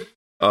this.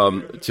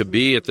 To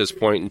be at this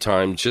point in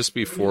time just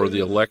before the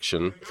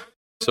election.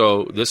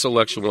 So this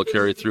election will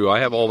carry through. I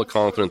have all the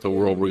confidence in the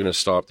world we're going to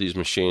stop these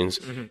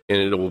machines, and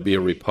it will be a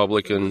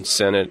Republican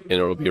Senate, and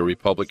it will be a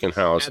Republican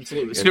House.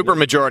 Absolutely. Super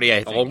majority,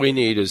 I think. All we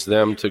need is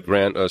them to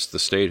grant us the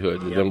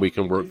statehood, and then we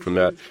can work from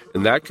that.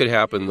 And that could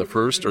happen the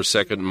first or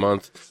second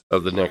month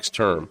of the next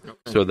term.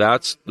 So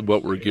that's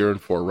what we're gearing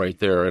for right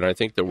there, and I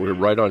think that we're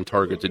right on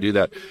target to do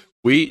that.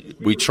 We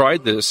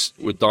tried this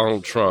with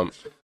Donald Trump,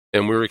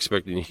 and we were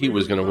expecting he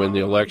was going to win the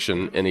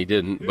election, and he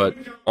didn't. But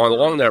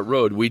along that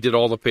road, we did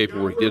all the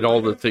paperwork, did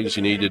all the things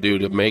you need to do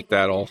to make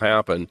that all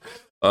happen.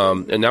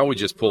 And now we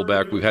just pulled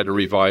back. We've had to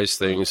revise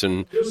things,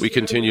 and we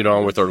continued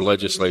on with our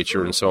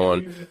legislature and so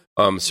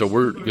on. So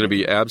we're going to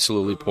be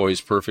absolutely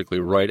poised perfectly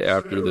right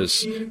after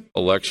this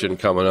election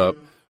coming up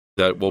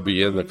that will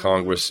be in the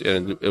Congress.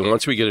 And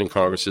once we get in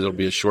Congress, it'll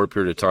be a short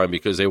period of time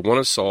because they want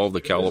to solve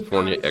the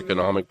California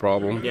economic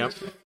problem. Yep.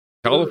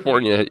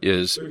 California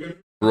is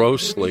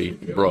grossly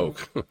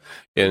broke,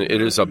 and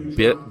it is a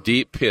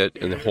deep pit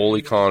in the whole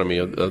economy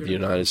of the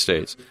United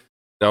States.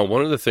 Now,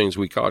 one of the things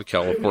we caught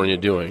California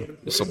doing,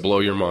 this will blow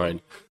your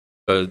mind,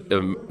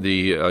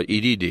 the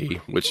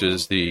EDD, which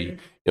is the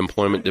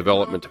Employment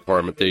Development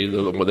Department, they're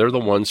the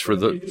ones for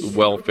the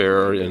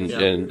welfare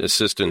and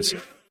assistance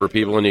for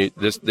people in need.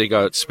 They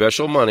got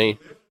special money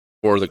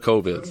for the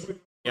COVID.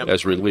 Yep.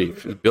 As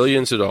relief,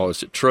 billions of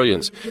dollars,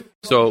 trillions.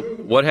 So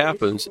what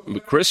happens,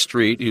 Chris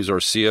Street, who's our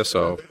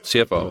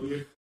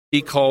CFO,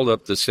 he called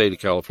up the state of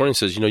California and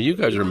says, you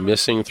guys are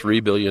missing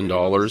 $3 billion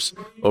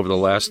over the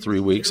last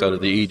 3 weeks out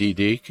of the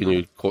EDD. Can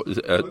you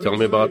tell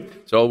me about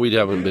it? So we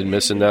haven't been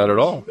missing that at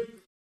all.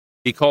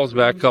 He calls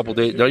back a couple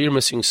days. Now you're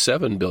missing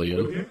 $7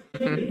 billion.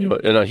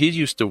 And he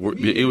used to work.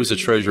 He was the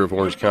treasurer of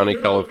Orange County,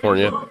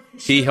 California.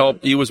 He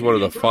was one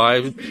of the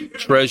 5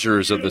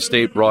 treasurers of the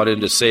state brought in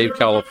to save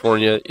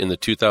California in the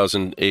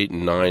 2008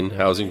 and 9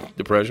 housing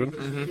depression.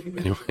 Mm-hmm.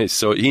 Anyway,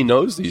 so he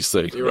knows these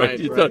things. Right?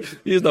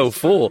 He's no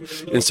fool.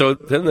 And so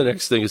then the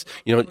next thing is,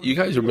 you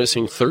guys are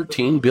missing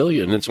 $13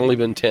 billion. It's only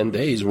been 10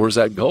 days. Where's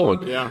that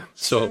going? Yeah.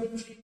 So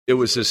it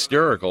was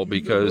hysterical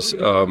because.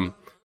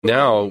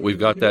 Now we've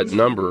got that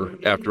number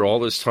after all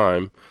this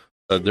time.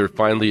 They're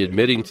finally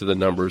admitting to the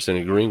numbers and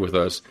agreeing with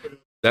us.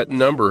 That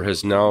number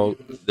has now,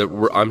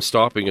 I'm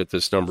stopping at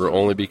this number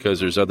only because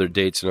there's other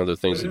dates and other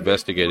things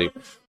investigating.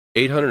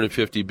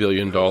 $850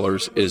 billion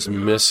is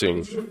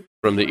missing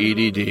from the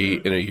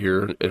EDD in a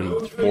year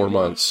and 4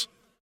 months.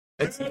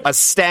 It's a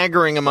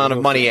staggering amount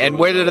of money. And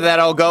where did that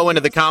all go?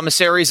 Into the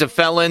commissaries of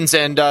felons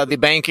and the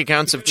bank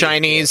accounts of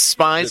Chinese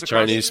spies? The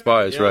Chinese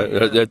spies, yeah.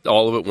 Right.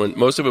 All of it went.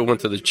 Most of it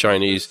went to the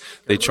Chinese.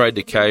 They tried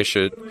to cash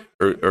it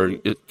or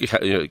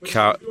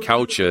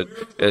couch it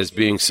as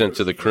being sent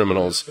to the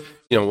criminals.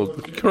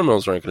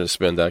 Criminals aren't going to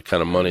spend that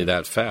kind of money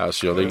that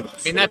fast.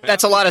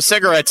 That's a lot of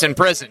cigarettes in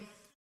prison.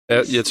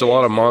 It's a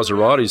lot of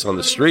Maseratis on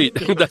the street.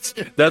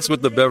 That's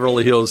what the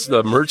Beverly Hills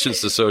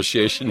Merchants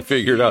Association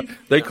figured out.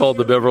 They called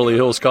the Beverly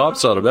Hills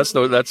cops on them.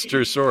 That's a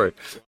true story.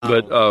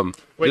 But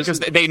because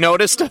they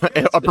noticed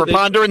a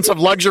preponderance of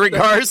luxury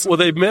cars.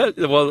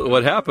 Well,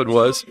 what happened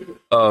was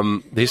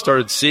they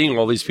started seeing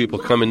all these people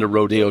come into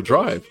Rodeo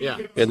Drive,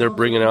 and they're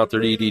bringing out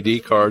their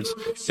EDD cards,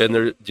 and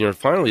they're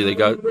finally they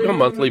got a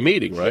monthly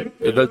meeting, right?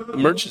 The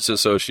Merchants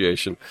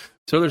Association.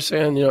 So they're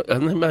saying,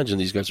 and imagine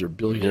these guys are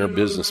billionaire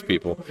business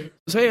people.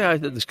 Say, I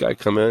had this guy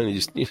come in, and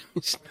he's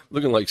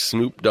looking like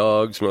Snoop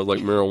Dogg, smells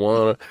like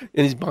marijuana,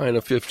 and he's buying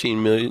a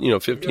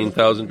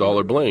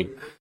 $15,000 bling.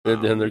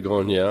 And then they're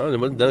going, yeah.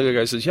 And then the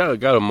guy says, yeah, I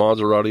got a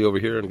Maserati over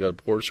here and got a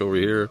Porsche over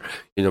here.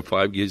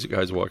 5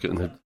 guys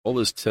walking, and all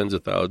this tens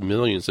of thousands,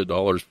 millions of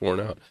dollars pouring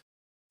out.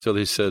 So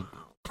they said,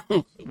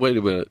 wait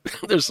a minute,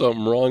 there's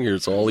something wrong here.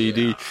 It's all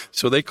ED.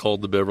 So they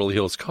called the Beverly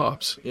Hills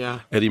cops.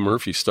 Yeah. Eddie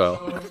Murphy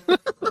style.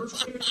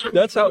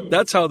 That's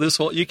how this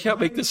whole, you can't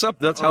make this up.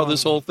 That's how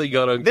this whole thing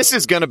got on. This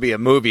is going to be a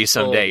movie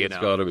someday, It's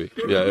got to be.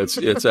 Yeah,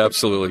 it's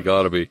absolutely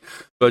got to be.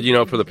 But,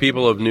 for the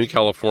people of New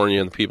California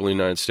and the people of the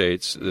United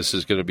States, this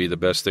is going to be the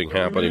best thing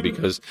happening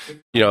because,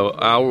 we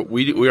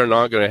are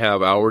not going to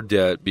have our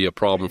debt be a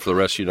problem for the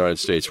rest of the United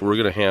States. We're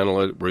going to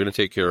handle it. We're going to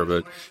take care of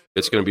it.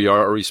 It's going to be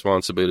our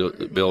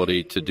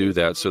responsibility to do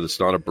that so it's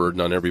not a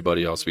burden on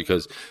everybody else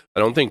because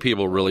I don't think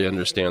people really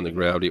understand the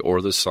gravity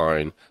or the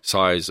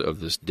size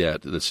of this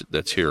debt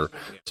that's here.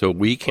 So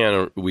we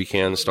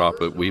can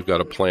stop it. We've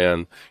got a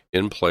plan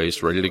in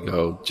place, ready to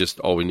go.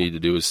 Just all we need to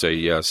do is say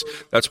yes.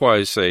 That's why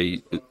I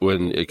say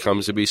when it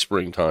comes to be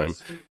springtime,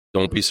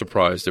 don't be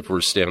surprised if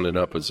we're standing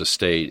up as a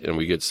state and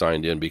we get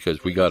signed in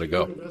because we got to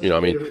go.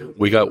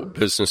 We got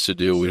business to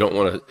do. We don't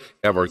want to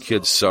have our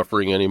kids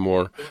suffering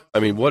anymore.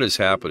 What is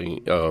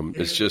happening?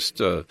 It's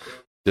just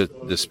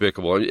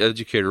despicable. I'm an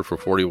educator for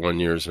 41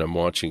 years, and I'm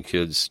watching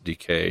kids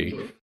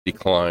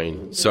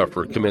decline,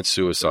 suffer, commit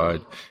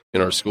suicide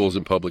in our schools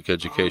and public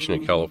education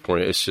in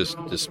California. It's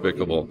just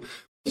despicable.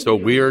 So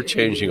we are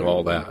changing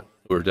all that.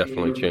 We're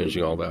definitely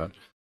changing all that.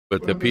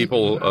 But the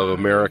people of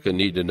America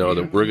need to know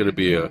that we're going to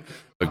be a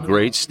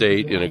great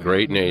state in a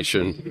great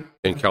nation,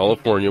 and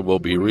California will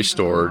be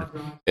restored,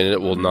 and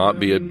it will not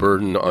be a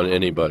burden on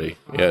anybody.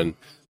 And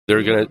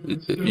they're going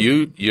to,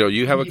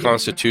 you have a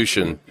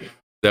constitution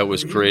that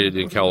was created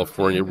in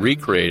California,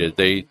 recreated.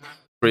 They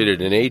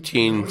created an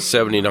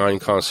 1879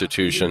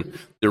 constitution.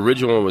 The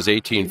original one was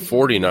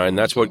 1849.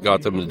 That's what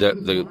got them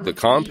the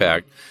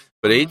compact.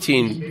 But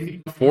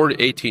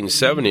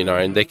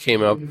 1879, they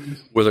came up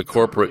with a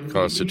corporate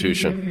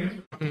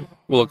constitution.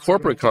 Well, a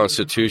corporate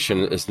constitution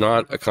is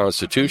not a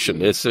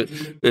constitution.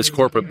 It's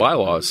corporate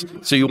bylaws.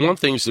 So you want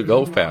things to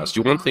go fast.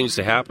 You want things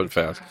to happen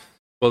fast.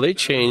 Well, they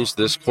changed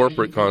this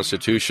corporate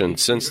constitution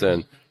since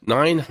then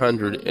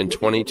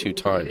 922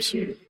 times.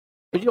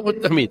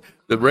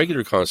 The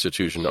regular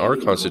Constitution, our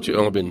Constitution,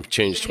 only been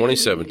changed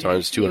 27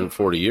 times,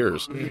 240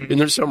 years. Isn't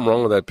there something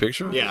wrong with that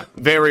picture? Yeah,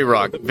 very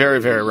wrong.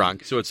 Very, very wrong.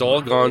 So it's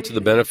all gone to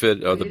the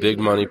benefit of the big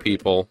money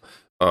people,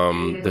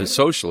 the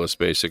socialists,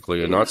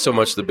 basically, and not so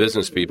much the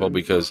business people,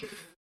 because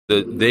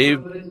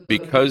they've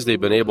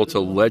been able to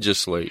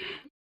legislate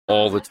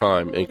all the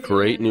time and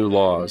create new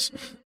laws.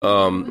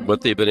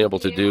 What they've been able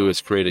to do is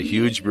create a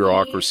huge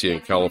bureaucracy in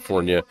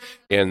California,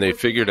 and they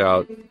figured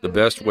out the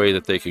best way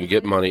that they can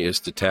get money is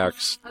to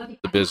tax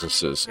the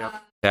businesses.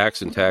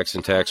 Tax and tax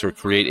and tax, or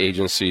create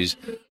agencies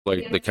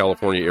like the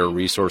California Air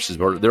Resources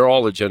Board. They're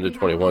all Agenda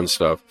 21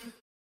 stuff,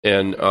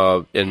 and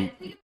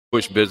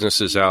push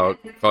businesses out.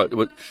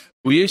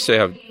 We used to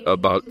have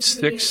about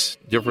 6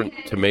 different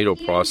tomato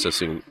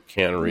processing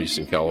canneries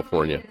in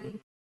California.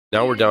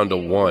 Now we're down to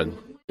 1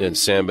 in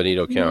San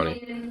Benito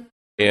County.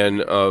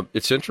 And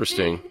it's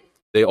interesting.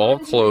 They all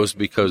closed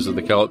because of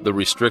the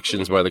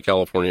restrictions by the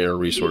California Air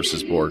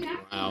Resources Board.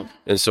 Wow.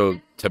 And so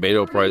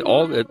tomato price,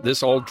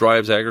 this all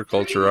drives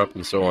agriculture up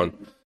and so on.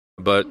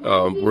 But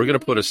we're going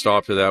to put a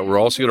stop to that. We're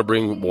also going to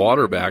bring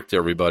water back to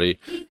everybody.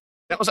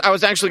 I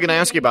was actually going to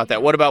ask you about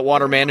that. What about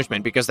water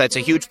management? Because that's a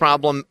huge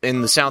problem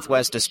in the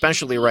Southwest,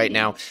 especially right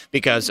now,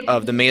 because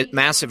of the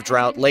massive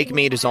drought. Lake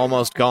Mead is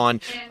almost gone.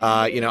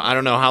 I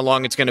don't know how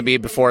long it's going to be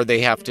before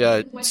they have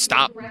to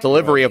stop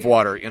delivery of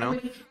water,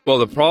 Well,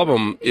 the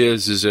problem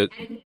is that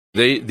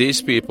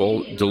these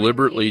people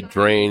deliberately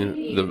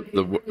drain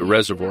the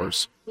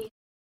reservoirs.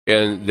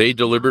 And they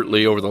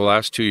deliberately, over the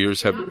last 2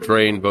 years, have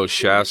drained both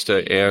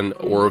Shasta and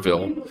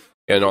Oroville,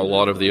 and a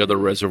lot of the other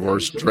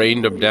reservoirs,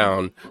 drained them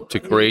down to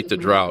create the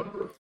drought.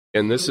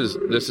 And this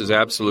is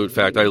absolute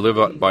fact. I live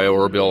up by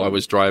Orville.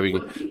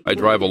 I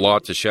drive a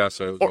lot to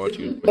Shasta. I was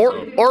watching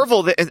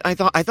Orville. I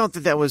thought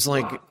that was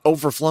like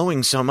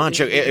overflowing so much.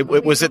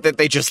 Was it that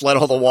they just let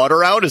all the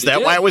water out? Is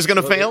that why it was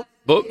going to fail?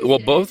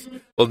 Both.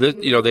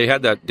 They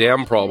had that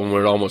dam problem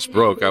where it almost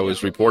broke. I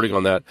was reporting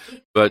on that,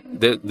 but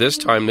this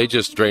time they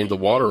just drained the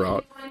water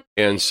out,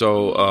 and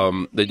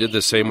so they did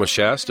the same with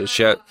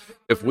Shasta.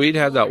 If we'd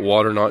had that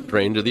water not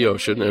drained to the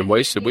ocean and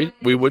wasted,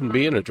 we wouldn't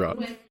be in a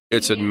drought.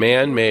 It's a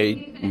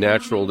man-made,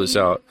 natural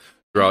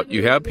drought.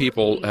 You have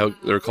people,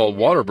 they're called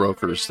water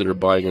brokers, that are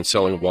buying and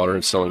selling water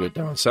and selling it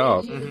down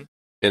south. Mm-hmm.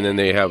 And then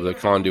they have the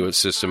conduit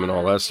system and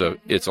all that stuff.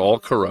 It's all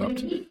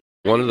corrupt.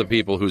 One of the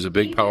people who's a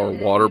big power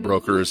water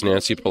broker is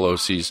Nancy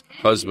Pelosi's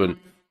husband,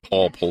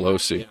 Paul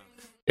Pelosi.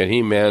 And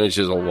he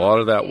manages a lot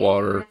of that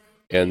water.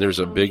 And there's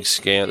big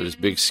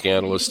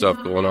scandalous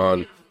stuff going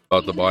on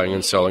about the buying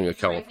and selling of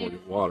California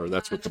water.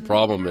 That's what the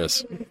problem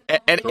is.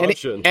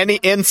 Any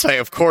insight,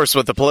 of course,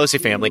 with the Pelosi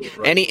family,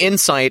 any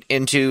insight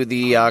into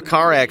the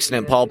car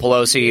accident Paul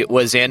Pelosi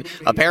was in?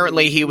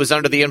 Apparently, he was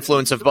under the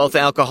influence of both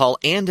alcohol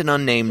and an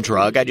unnamed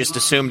drug. I just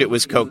assumed it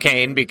was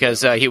cocaine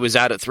because he was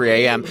out at 3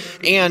 a.m.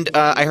 And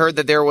I heard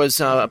that there was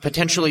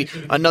potentially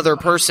another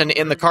person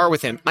in the car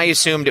with him. I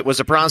assumed it was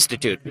a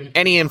prostitute.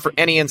 Any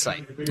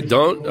insight?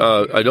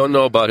 I don't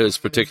know about his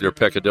particular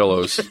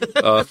peccadillos.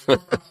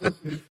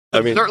 I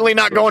mean, certainly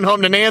not going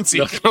home to Nancy.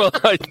 You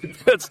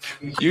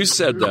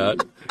said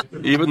that,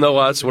 even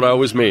though that's what I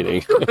was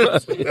meaning.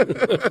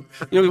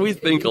 We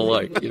think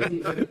alike.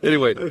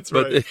 Anyway, that's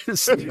right.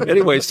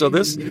 So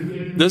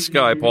this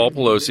guy, Paul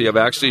Pelosi, I've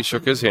actually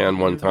shook his hand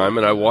one time,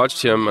 and I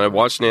watched him. I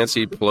watched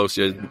Nancy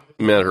Pelosi.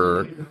 I met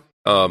her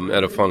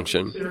at a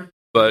function.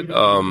 But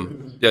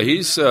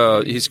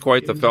he's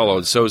quite the fellow,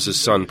 and so is his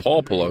son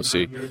Paul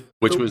Pelosi,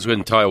 which was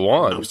in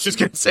Taiwan. I was just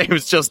going to say he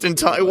was just in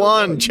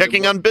Taiwan,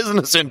 checking on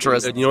business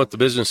interests. And you know what the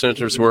business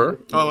interests were?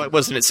 Oh,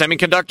 wasn't it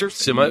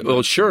semiconductors?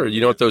 Well, sure.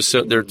 You know what they're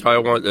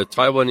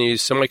Taiwanese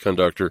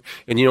semiconductor,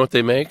 and you know what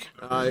they make?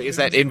 Is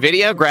that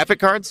NVIDIA graphic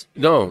cards?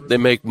 No, they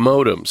make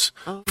modems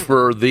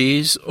for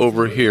these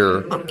over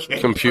here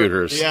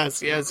computers. Yes.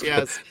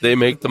 They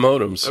make the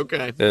modems.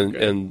 Okay.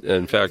 And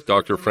in fact,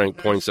 Dr. Frank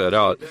points that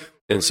out.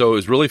 And so it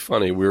was really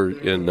funny. We were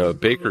in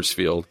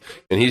Bakersfield,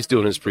 and he's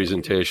doing his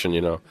presentation,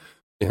 and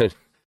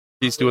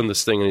he's doing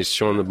this thing, and he's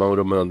showing the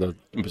modem on the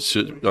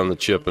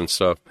chip and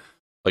stuff,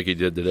 like he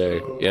did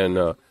today. And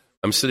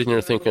I'm sitting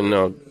there thinking,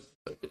 no,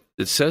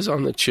 it says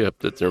on the chip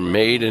that they're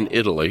made in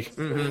Italy,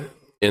 mm-hmm.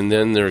 and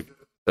then they're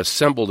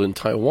assembled in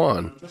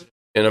Taiwan.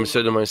 And I'm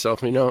saying to myself,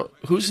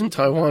 who's in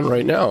Taiwan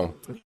right now?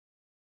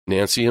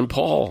 Nancy and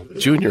Paul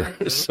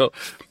Jr. So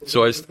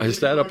I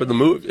sat up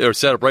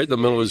sat up right in the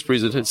middle of his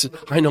presentation and said,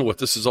 I know what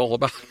this is all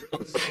about.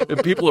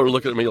 And people are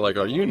looking at me like,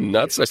 are you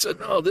nuts? I said,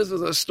 no, this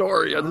is a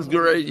story. This is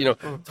great.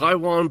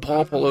 Taiwan,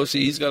 Paul Pelosi,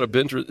 he's got a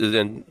bench.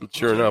 And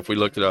sure enough, we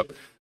looked it up.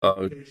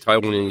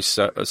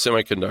 Taiwanese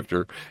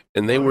semiconductor,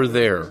 and they were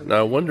there. Now,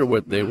 I wonder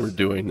what they were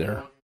doing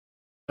there.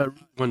 I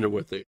wonder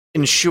what they...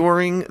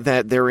 Ensuring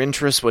that their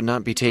interests would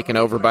not be taken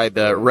over by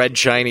the Red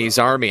Chinese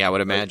Army, I would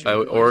imagine.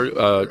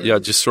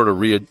 Just sort of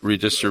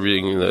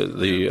redistributing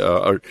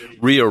or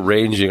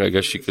rearranging, I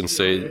guess you can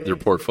say, their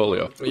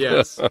portfolio.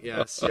 Yes.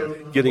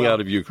 Getting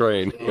out of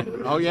Ukraine.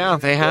 Oh, yeah,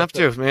 they have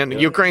to, man. Yeah.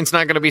 Ukraine's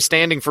not going to be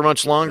standing for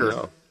much longer.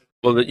 No.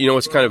 Well,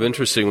 it's kind of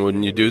interesting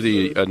when you do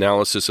the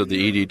analysis of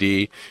the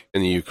EDD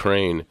in the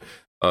Ukraine.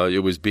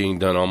 It was being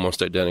done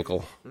almost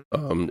identical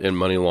and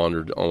money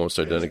laundered almost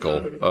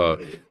identical.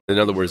 In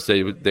other words,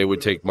 they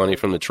would take money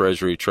from the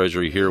Treasury.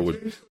 Treasury here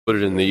would put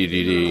it in the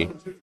EDD,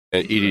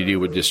 and EDD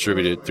would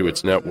distribute it through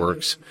its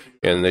networks.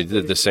 And they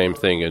did the same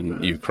thing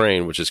in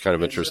Ukraine, which is kind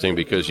of interesting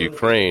because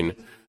Ukraine,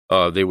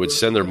 they would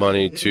send their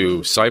money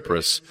to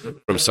Cyprus,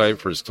 from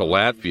Cyprus to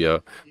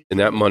Latvia, and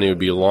that money would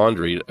be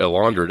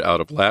laundered out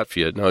of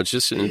Latvia. Now, it's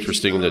just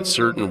interesting that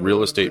certain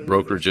real estate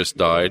broker just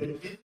died,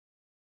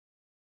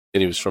 and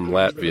he was from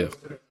Latvia.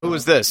 Who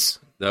was this?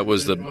 That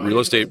was the real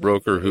estate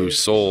broker who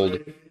sold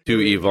to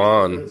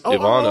Ivana.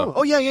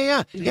 Oh,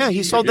 yeah. Yeah,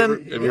 he sold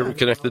them. Have you ever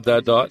connected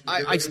that dot?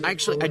 I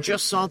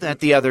just saw that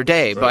the other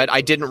day, but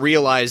I didn't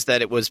realize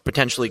that it was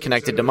potentially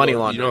connected to money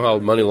laundering. You know how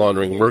money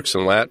laundering works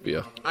in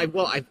Latvia.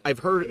 I've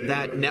heard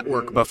that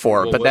network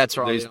before, but that's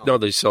wrong.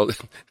 They sell.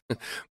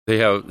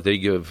 They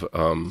give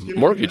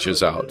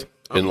mortgages out.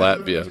 In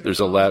Latvia, there's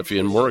a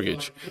Latvian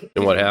mortgage,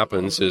 and what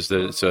happens is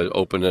that it's an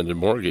open-ended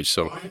mortgage.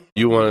 So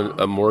you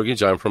want a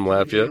mortgage? I'm from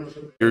Latvia.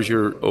 Here's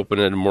your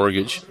open-ended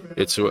mortgage.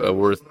 It's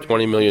worth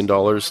 $20 million,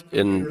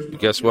 and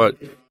guess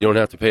what? You don't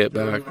have to pay it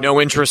back.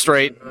 No interest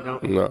rate.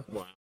 No.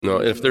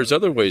 If there's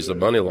other ways to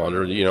money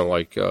launder,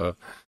 like people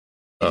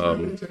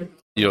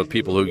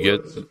who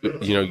get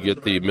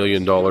the $1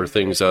 million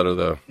things out of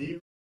the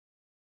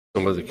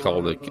what do they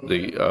call the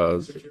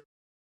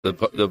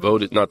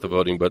voting, not the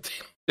voting, but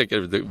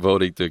the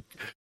voting to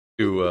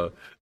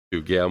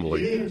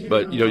gambling.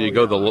 But you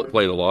go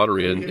play the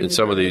lottery, and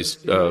some of these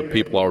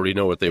people already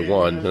know what they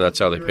won, and that's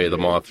how they pay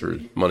them off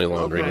through money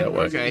laundering that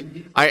way. Okay,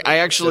 I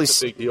actually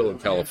it's a big deal in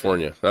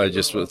California. I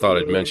just thought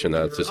I'd mention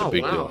that. It's just a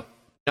big deal.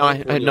 No, I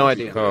had no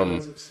idea.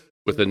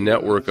 With a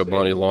network of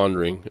money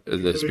laundering,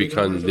 it's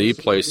become the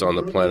place on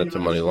the planet to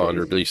money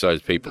launder,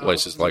 besides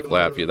places like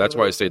Latvia. That's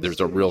why I say there's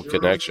a real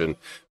connection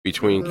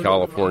between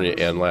California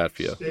and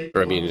Latvia.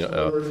 Or, I mean,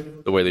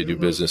 the way they do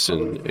business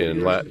in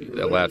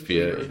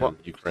Latvia and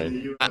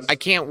Ukraine. I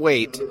can't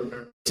wait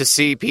to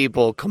see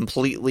people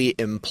completely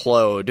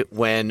implode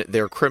when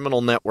their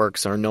criminal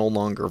networks are no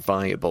longer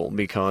viable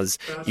because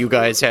you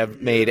guys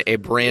have made a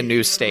brand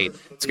new state.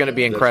 It's going to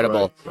be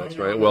incredible. That's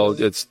right. Well,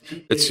 it's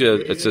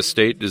a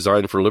state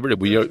designed for liberty.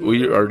 We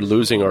are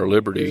losing our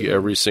liberty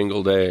every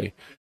single day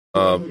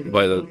by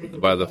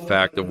the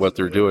fact of what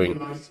they're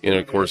doing. And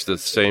of course, the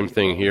same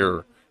thing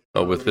here.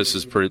 With this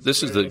is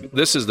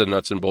the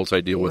nuts and bolts I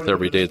deal with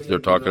every day that they're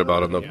talking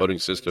about on the voting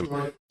system.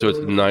 So it's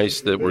nice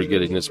that we're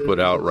getting this put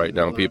out right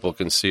now. People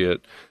can see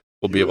it.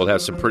 We'll be able to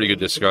have some pretty good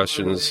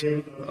discussions,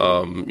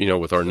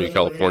 with our New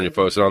California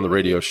folks. And on the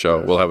radio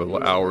show, we'll have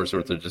hours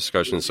worth of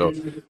discussion, so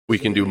we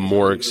can do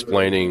more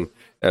explaining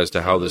as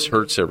to how this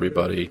hurts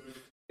everybody,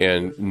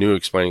 and new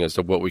explaining as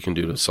to what we can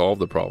do to solve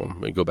the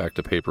problem and go back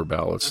to paper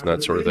ballots and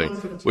that sort of thing,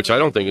 which I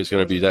don't think is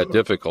going to be that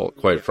difficult,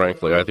 quite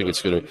frankly. I think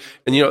it's going to,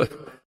 and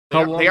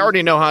they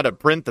already know how to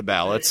print the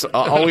ballots.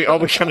 All we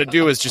going to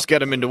do is just get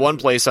them into one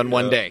place on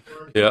one day.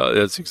 Yeah,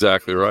 that's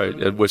exactly right.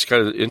 And what's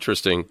kind of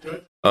interesting,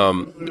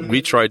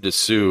 we tried to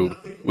sue.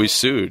 We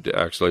sued,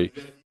 actually,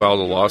 filed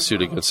a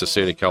lawsuit against the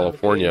state of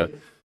California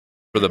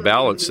for the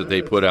ballots that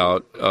they put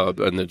out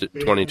in the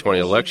 2020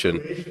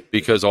 election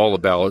because all the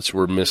ballots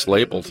were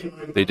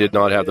mislabeled. They did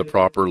not have the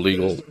proper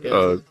legal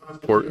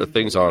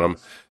things on them.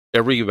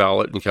 Every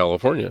ballot in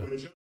California.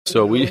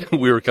 So we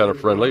were kind of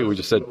friendly. We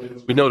just said,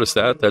 we noticed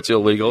that's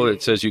illegal.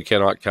 It says you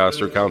cannot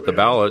cast or count the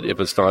ballot if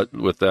it's not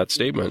with that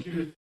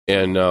statement.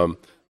 And the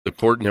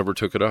court never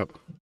took it up.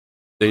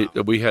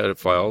 We had it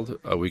filed.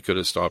 We could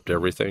have stopped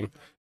everything.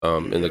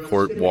 And the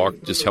court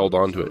just held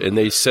on to it. And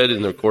they said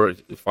in their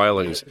court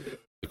filings,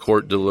 the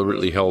court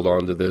deliberately held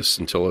on to this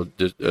until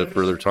a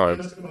further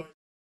time.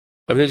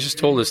 I mean, they just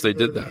told us they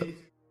did that.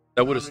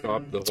 That would have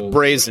stopped the whole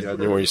brazen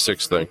January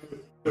 6th thing.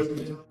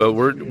 But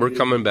we're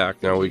coming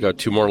back now. We got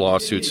 2 more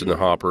lawsuits in the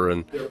hopper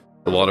and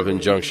a lot of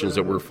injunctions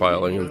that we're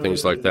filing and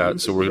things like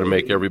that. So we're going to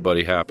make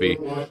everybody happy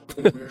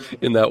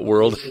in that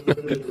world.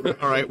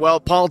 All right. Well,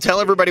 Paul, tell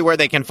everybody where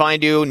they can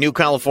find you, New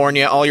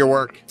California, all your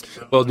work.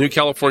 Well,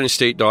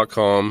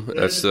 newcaliforniastate.com.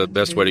 That's the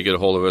best way to get a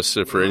hold of us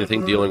for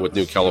anything dealing with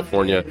New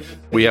California.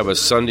 We have a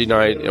Sunday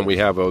night and we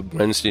have a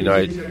Wednesday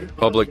night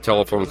public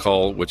telephone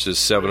call, which is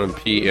 7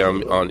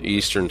 p.m. on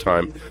Eastern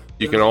Time.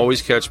 You can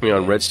always catch me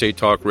on Red State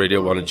Talk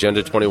Radio on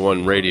Agenda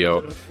 21 Radio,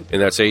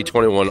 and that's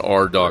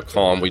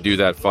a21r.com. We do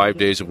that 5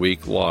 days a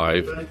week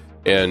live,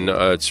 and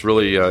it's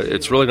really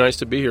nice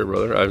to be here,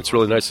 brother. It's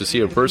really nice to see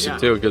you in person,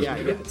 too. Cause,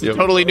 it's a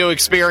totally new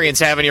experience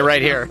having you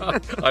right here.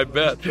 I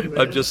bet.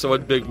 I'm just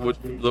one big, what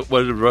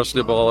did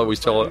Rusty Ball always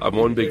tell? I'm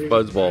one big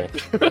fuzzball.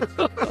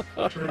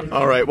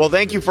 All right. Well,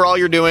 thank you for all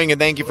you're doing, and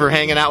thank you for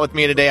hanging out with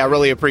me today. I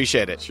really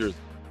appreciate it. Sure.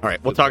 All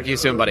right. We'll talk to you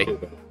soon, buddy.